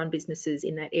brothers run businesses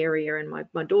in that area, and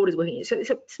my daughter's working. So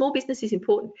small business is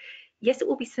important. Yes, it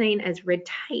will be seen as red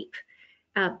tape,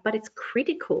 but it's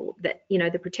critical that,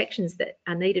 the protections that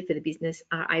are needed for the business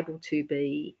are able to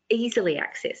be easily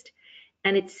accessed.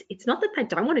 And it's not that they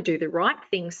don't want to do the right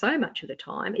thing so much of the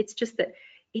time, it's just that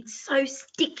it's so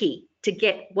sticky to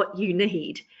get what you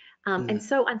need. And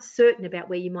so uncertain about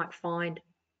where you might find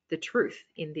the truth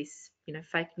in this,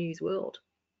 fake news world.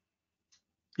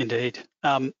 Indeed.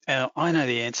 I know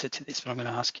the answer to this, but I'm going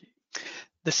to ask you.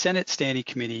 The Senate Standing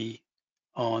Committee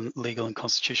on Legal and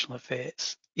Constitutional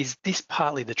Affairs, is this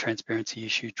partly the transparency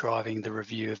issue driving the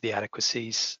review of the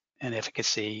adequacies and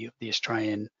efficacy of the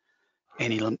Australian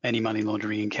anti-money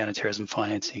laundering and counter-terrorism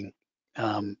financing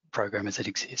program as it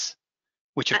exists?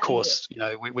 Which, of course,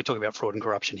 we're talking about fraud and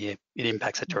corruption here. It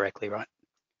impacts it directly, right?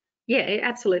 Yeah, it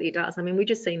absolutely does. I mean, we've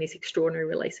just seen this extraordinary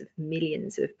release of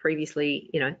millions of previously,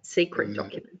 secret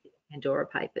documents, Pandora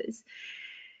Papers.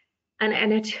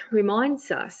 And it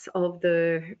reminds us of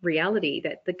the reality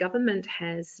that the government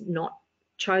has not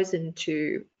chosen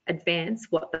to advance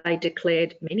what they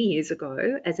declared many years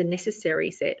ago as a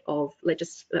necessary set of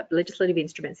legislative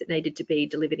instruments that needed to be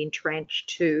delivered in tranche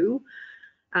 2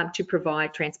 to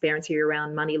provide transparency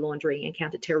around money laundering and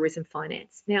counter-terrorism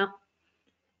finance. Now,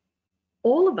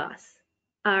 all of us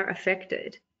are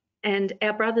affected, and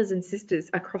our brothers and sisters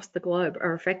across the globe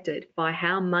are affected by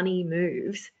how money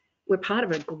moves. We're part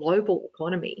of a global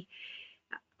economy.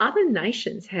 Other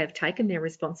nations have taken their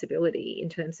responsibility in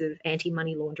terms of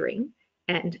anti-money laundering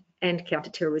and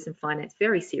counter-terrorism finance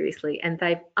very seriously, and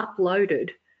they've uploaded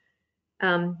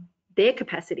their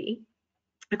capacity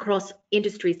across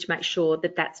industries to make sure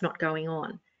that that's not going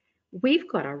on. We've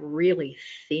got a really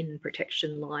thin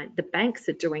protection line. The banks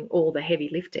are doing all the heavy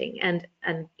lifting, and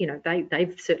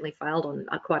they've certainly failed on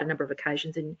quite a number of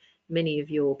occasions, and many of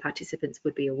your participants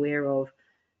would be aware of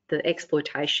the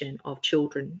exploitation of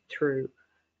children through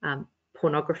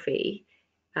pornography,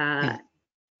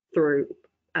 through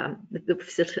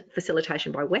the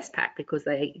facilitation by Westpac, because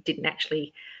they didn't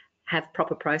actually have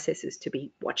proper processes to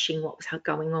be watching what was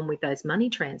going on with those money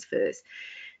transfers.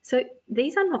 So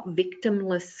these are not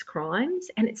victimless crimes,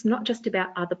 and it's not just about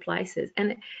other places.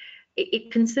 And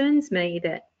it concerns me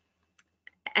that,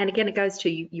 and again, it goes to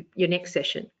your next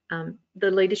session,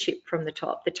 the leadership from the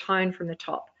top, the tone from the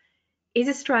top. Is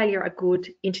Australia a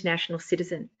good international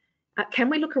citizen? Can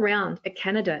we look around at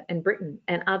Canada and Britain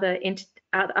and other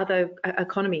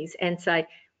economies and say,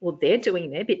 well, they're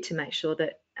doing their bit to make sure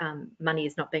that money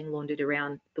is not being laundered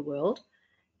around the world?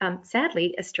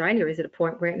 Sadly, Australia is at a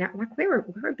point where now,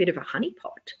 we're a bit of a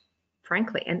honeypot,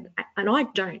 frankly, and I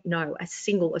don't know a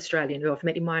single Australian who I've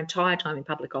met in my entire time in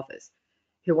public office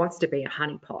who wants to be a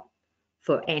honeypot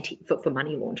for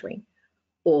money laundering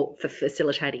or for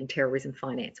facilitating terrorism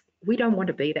finance. We don't want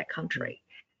to be that country.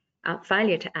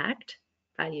 failure to act,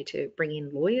 failure to bring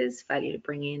in lawyers, failure to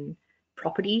bring in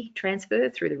property transfer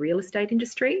through the real estate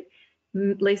industry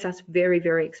leaves us very,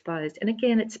 very exposed. And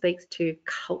again, it speaks to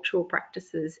cultural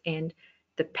practices and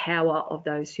the power of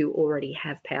those who already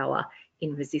have power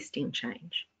in resisting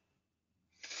change.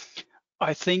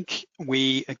 I think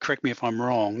we, correct me if I'm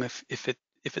wrong, if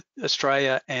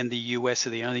Australia and the US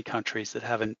are the only countries that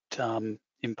haven't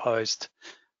imposed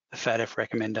the FATF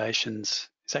recommendations.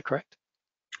 Is that correct?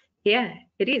 Yeah,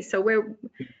 it is. So we're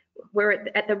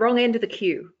at the wrong end of the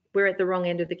queue. We're at the wrong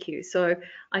end of the queue. So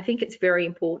I think it's very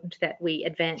important that we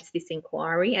advance this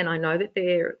inquiry. And I know that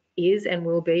there is and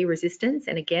will be resistance.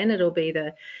 And again, it'll be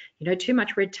the, too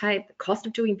much red tape, the cost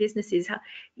of doing business is,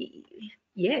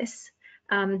 yes.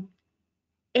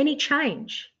 Any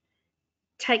change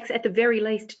takes at the very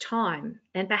least time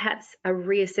and perhaps a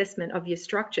reassessment of your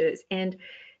structures. And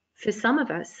for some of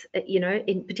us,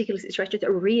 in particular situations, a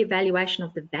reevaluation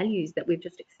of the values that we've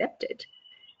just accepted,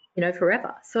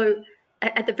 forever. So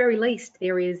at the very least,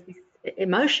 there is this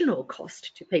emotional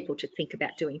cost to people to think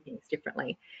about doing things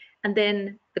differently. And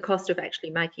then the cost of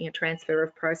actually making a transfer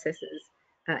of processes,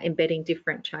 embedding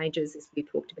different changes, as we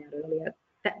talked about earlier,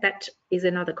 that is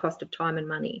another cost of time and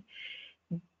money.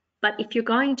 But if you're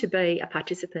going to be a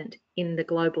participant in the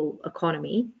global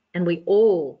economy, and we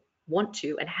all want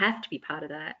to and have to be part of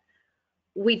that,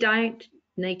 we don't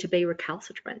need to be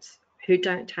recalcitrants who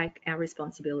don't take our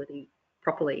responsibility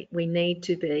properly. We need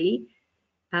to be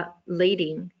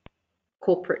leading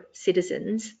corporate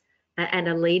citizens and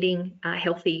a leading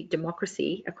healthy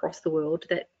democracy across the world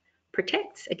that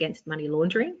protects against money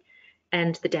laundering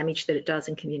and the damage that it does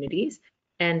in communities,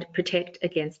 and protect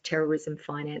against terrorism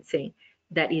financing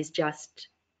that is just,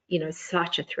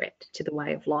 such a threat to the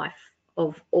way of life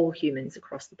of all humans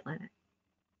across the planet.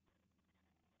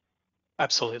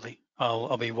 Absolutely.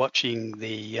 I'll be watching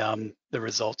the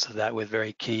results of that with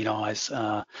very keen eyes.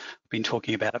 I've been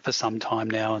talking about it for some time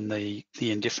now, and the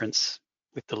indifference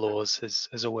with the laws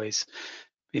has always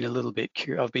been a little bit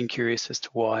I've been curious as to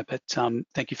why, but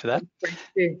thank you for that.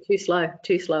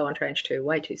 Too slow on tranche 2,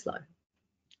 way too slow.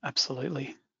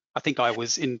 Absolutely. I think I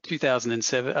was in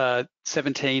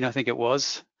 2017, I think it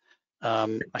was,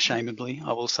 ashamedly,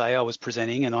 I will say, I was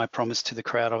presenting, and I promised to the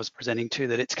crowd I was presenting to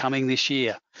that it's coming this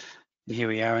year. And here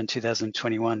we are in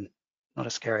 2021, not a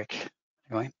scarrick.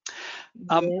 Anyway,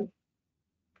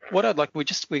 what I'd like,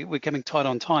 we're getting tight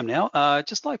on time now.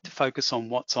 Just like to focus on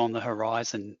what's on the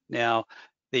horizon now.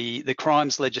 The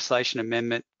Crimes Legislation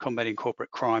Amendment, Combating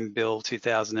Corporate Crime Bill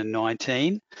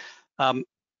 2019.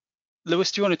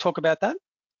 Lewis, do you want to talk about that?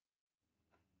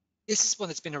 This is one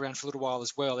that's been around for a little while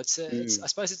as well. I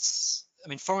suppose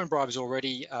foreign bribe is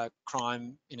already a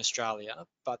crime in Australia,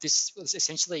 but this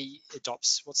essentially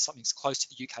adopts something close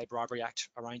to the UK Bribery Act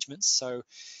arrangements. So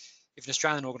if an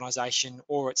Australian organisation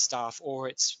or its staff or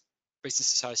its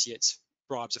business associates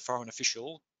bribes a foreign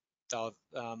official, they'll,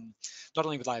 not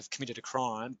only would they have committed a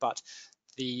crime, but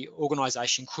the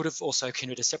organisation could have also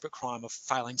committed a separate crime of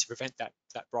failing to prevent that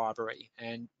bribery.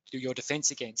 And your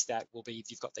defence against that will be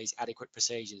if you've got these adequate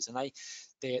procedures. And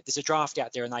there's a draft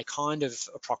out there, and they kind of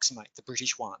approximate the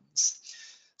British ones.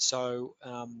 So,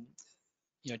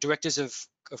 directors of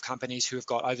companies who have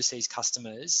got overseas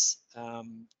customers,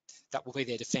 that will be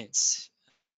their defence.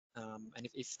 And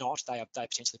if not, they're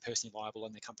potentially personally liable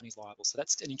and their company's liable. So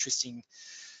that's an interesting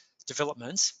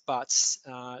development, but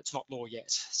it's not law yet.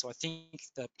 So I think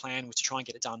the plan was to try and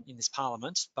get it done in this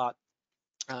parliament, but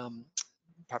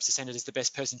perhaps the Senate is the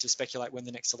best person to speculate when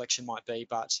the next election might be.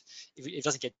 But if it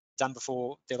doesn't get done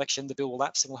before the election, the bill will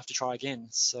lapse and we'll have to try again.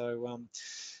 So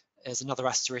there's another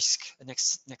asterisk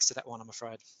next to that one, I'm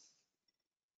afraid.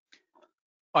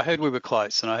 I heard we were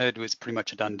close, and I heard it was pretty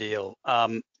much a done deal.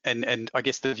 And I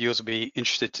guess the viewers will be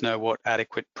interested to know what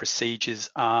adequate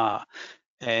procedures are.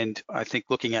 And I think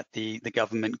looking at the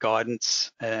government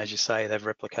guidance, as you say, they've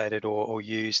replicated or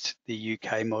used the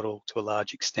UK model to a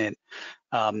large extent.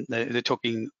 They're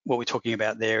talking, what we're talking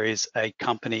about there is a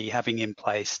company having in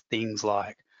place things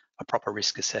like a proper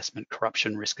risk assessment,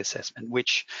 corruption risk assessment,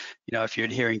 which, if you're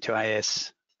adhering to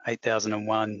AS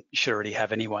 8001, you should already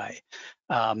have anyway.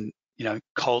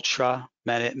 Culture,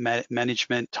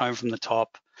 management, tone from the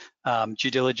top,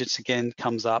 due diligence again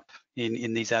comes up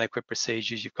in these adequate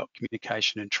procedures. You've got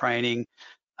communication and training,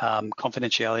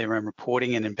 confidentiality around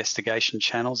reporting and investigation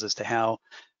channels as to how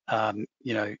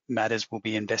matters will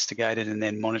be investigated, and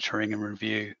then monitoring and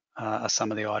review are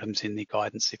some of the items in the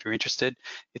guidance. If you're interested,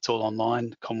 it's all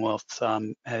online. Commonwealth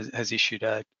has issued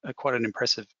a quite an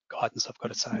impressive guidance, I've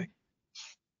got to say.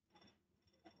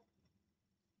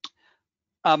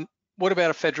 What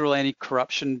about a federal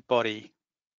anti-corruption body,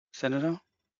 Senator?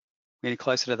 Any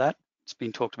closer to that? It's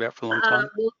been talked about for a long time.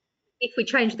 Well, if we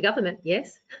change the government,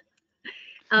 yes.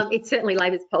 It's certainly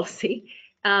Labor's policy.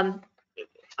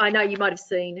 I know you might have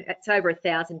seen it's over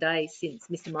 1,000 days since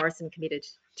Mr Morrison committed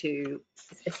to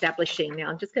establishing, now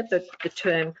I'm just going to get the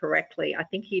term correctly, I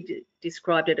think he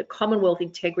described it a Commonwealth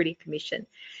Integrity Commission.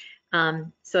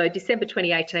 So December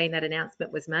 2018 that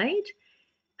announcement was made,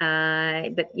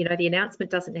 but you know, the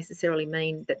announcement doesn't necessarily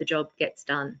mean that the job gets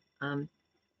done,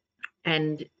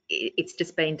 and it's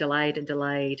just been delayed and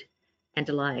delayed and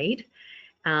delayed.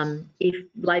 If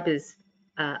Labor's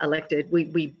elected,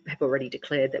 we have already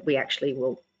declared that we actually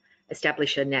will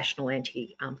establish a National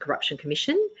Anti-Corruption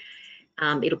Commission.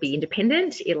 It'll be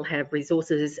independent, it'll have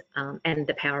resources and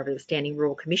the power of a standing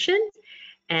royal commission,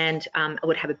 and it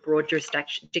would have a broad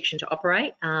jurisdiction to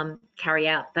operate, carry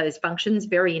out those functions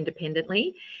very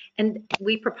independently. And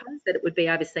we propose that it would be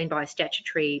overseen by a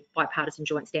statutory bipartisan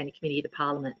joint standing committee of the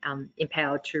Parliament,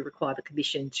 empowered to require the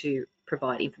Commission to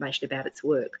provide information about its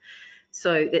work.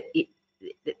 So that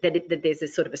there's a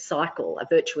sort of a cycle, a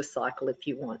virtuous cycle, if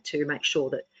you want, to make sure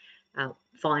that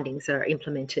findings are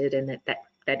implemented and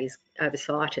that is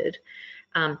oversighted.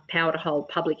 Power to hold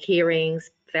public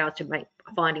hearings, power to make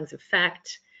findings of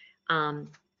fact. The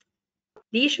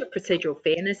issue of procedural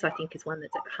fairness, I think, is one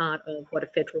that's at the heart of what a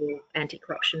federal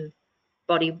anti-corruption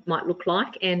body might look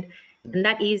like, and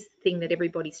that is the thing that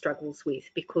everybody struggles with,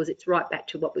 because it's right back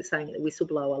to what we're saying at the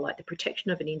whistleblower, like the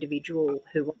protection of an individual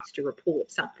who wants to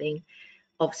report something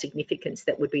of significance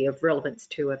that would be of relevance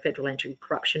to a federal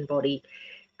anti-corruption body,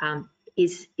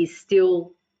 is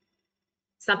still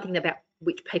something about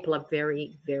which people are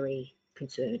very, very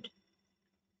concerned.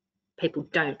 People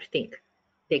don't think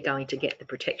they're going to get the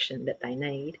protection that they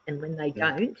need, and when they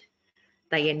don't,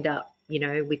 they end up, you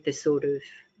know, with the sort of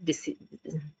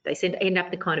end up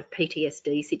the kind of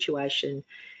PTSD situation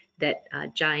that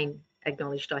Jane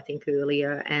acknowledged, I think,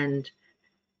 earlier, and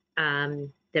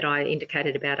that I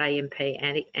indicated about AMP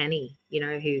Annie, you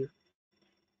know, who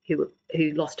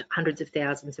lost hundreds of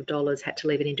thousands of dollars, had to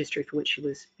leave an industry for which she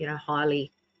was, you know,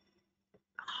 highly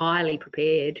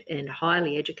prepared and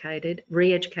highly educated,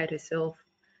 re-educate herself.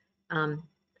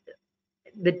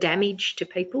 The damage to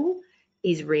people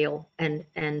is real, and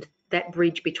that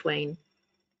bridge between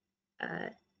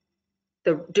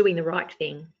doing the right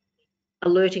thing,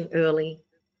 alerting early,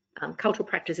 cultural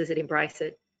practices that embrace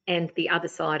it, and the other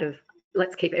side of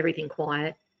let's keep everything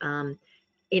quiet,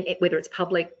 whether it's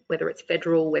public, whether it's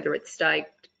federal, whether it's state,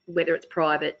 whether it's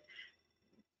private,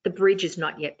 the bridge is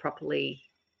not yet properly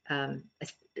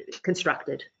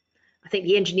constructed. I think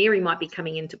the engineering might be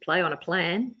coming into play on a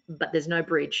plan, but there's no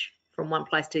bridge from one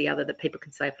place to the other that people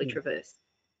can safely traverse.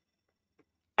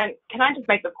 And can I just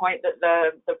make the point that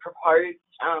the proposed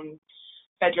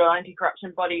federal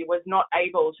anti-corruption body was not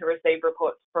able to receive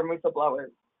reports from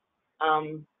whistleblowers,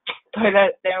 so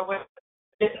that there were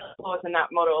flaws in that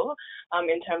model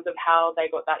in terms of how they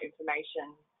got that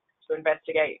information to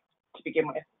investigate to begin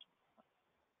with.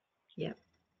 Yeah.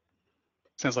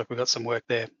 Sounds like we've got some work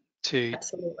there to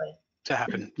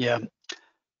happen. Yeah.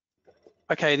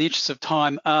 Okay, in the interest of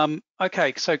time,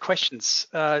 okay, so questions.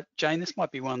 Jane, this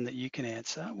might be one that you can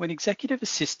answer. When executive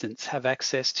assistants have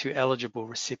access to eligible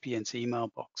recipients' email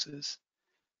boxes,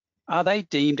 are they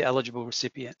deemed eligible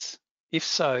recipients? If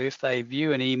so, if they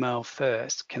view an email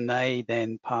first, can they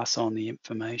then pass on the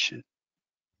information?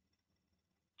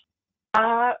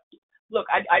 Look,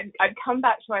 I'd come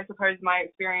back to, I suppose, my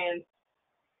experience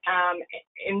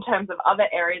in terms of other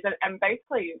areas, and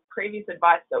basically previous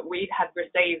advice that we'd had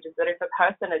received is that if a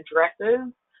person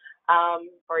addresses,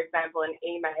 for example, an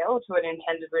email to an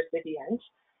intended recipient,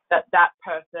 that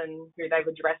person who they've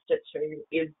addressed it to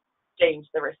is deemed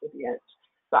the recipient.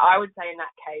 So I would say in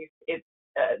that case, it's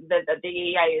the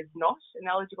EA is not an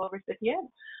eligible recipient,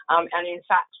 and in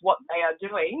fact, what they are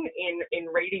doing in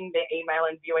reading the email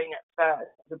and viewing it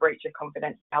first is a breach of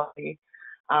confidentiality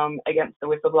against the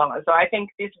whistleblower. So I think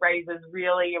this raises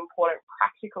really important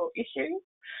practical issues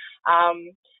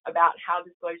about how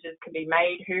disclosures can be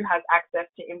made, who has access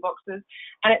to inboxes,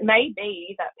 and it may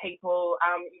be that people,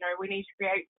 you know, we need to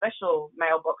create special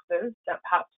mailboxes that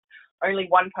perhaps only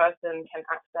one person can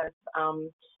access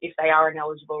if they are an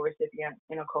eligible recipient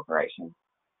in a corporation.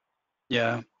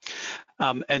 Yeah,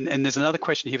 and there's another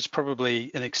question here, it's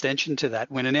probably an extension to that.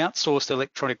 When an outsourced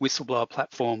electronic whistleblower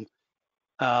platform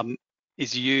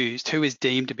is used, who is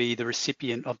deemed to be the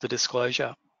recipient of the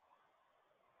disclosure?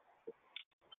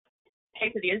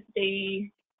 It is the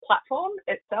platform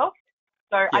itself.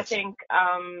 So yes. I think,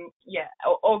 yeah,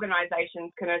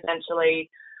 organisations can essentially,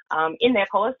 in their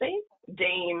policy,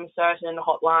 deem certain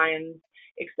hotlines,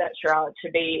 etc.,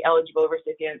 to be eligible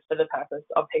recipients for the purpose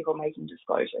of people making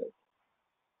disclosures.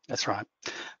 That's right.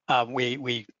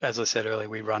 We, as I said earlier,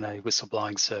 we run a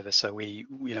whistleblowing service. So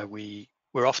we're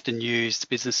often used.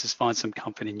 Businesses find some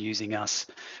comfort in using us.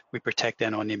 We protect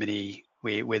anonymity.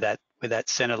 We're that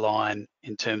centre line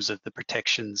in terms of the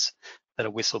protections that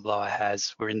a whistleblower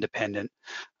has. We're independent,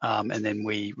 and then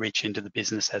we reach into the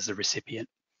business as the recipient.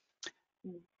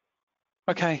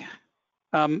 Okay.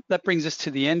 That brings us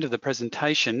to the end of the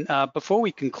presentation. Before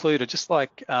we conclude, I'd just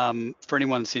like, for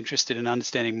anyone that's interested in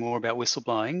understanding more about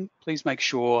whistleblowing, please make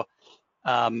sure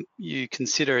you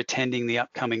consider attending the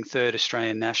upcoming 3rd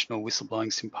Australian National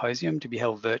Whistleblowing Symposium to be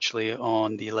held virtually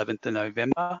on the 11th of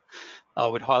November. I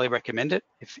would highly recommend it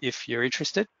if you're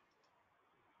interested.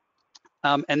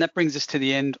 And that brings us to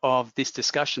the end of this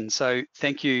discussion. So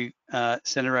thank you,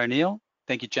 Senator O'Neill.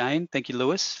 Thank you, Jane. Thank you,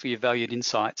 Lewis, for your valued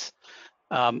insights.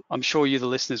 I'm sure you, the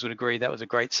listeners, would agree that was a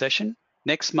great session.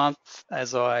 Next month,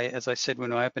 as I said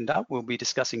when I opened up, we'll be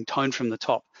discussing tone from the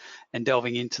top and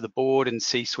delving into the board and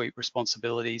C-suite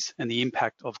responsibilities and the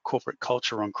impact of corporate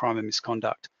culture on crime and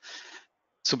misconduct.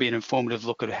 This will be an informative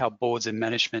look at how boards and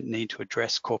management need to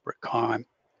address corporate crime.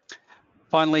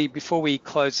 Finally, before we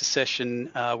close the session,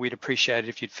 we'd appreciate it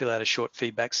if you'd fill out a short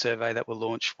feedback survey that will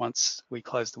launch once we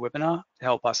close the webinar to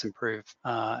help us improve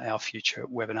our future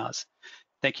webinars.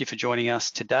 Thank you for joining us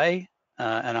today,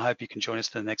 and I hope you can join us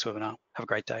for the next webinar. Have a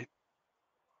great day.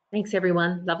 Thanks,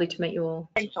 everyone. Lovely to meet you all.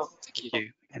 Thanks all. Thank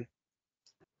you.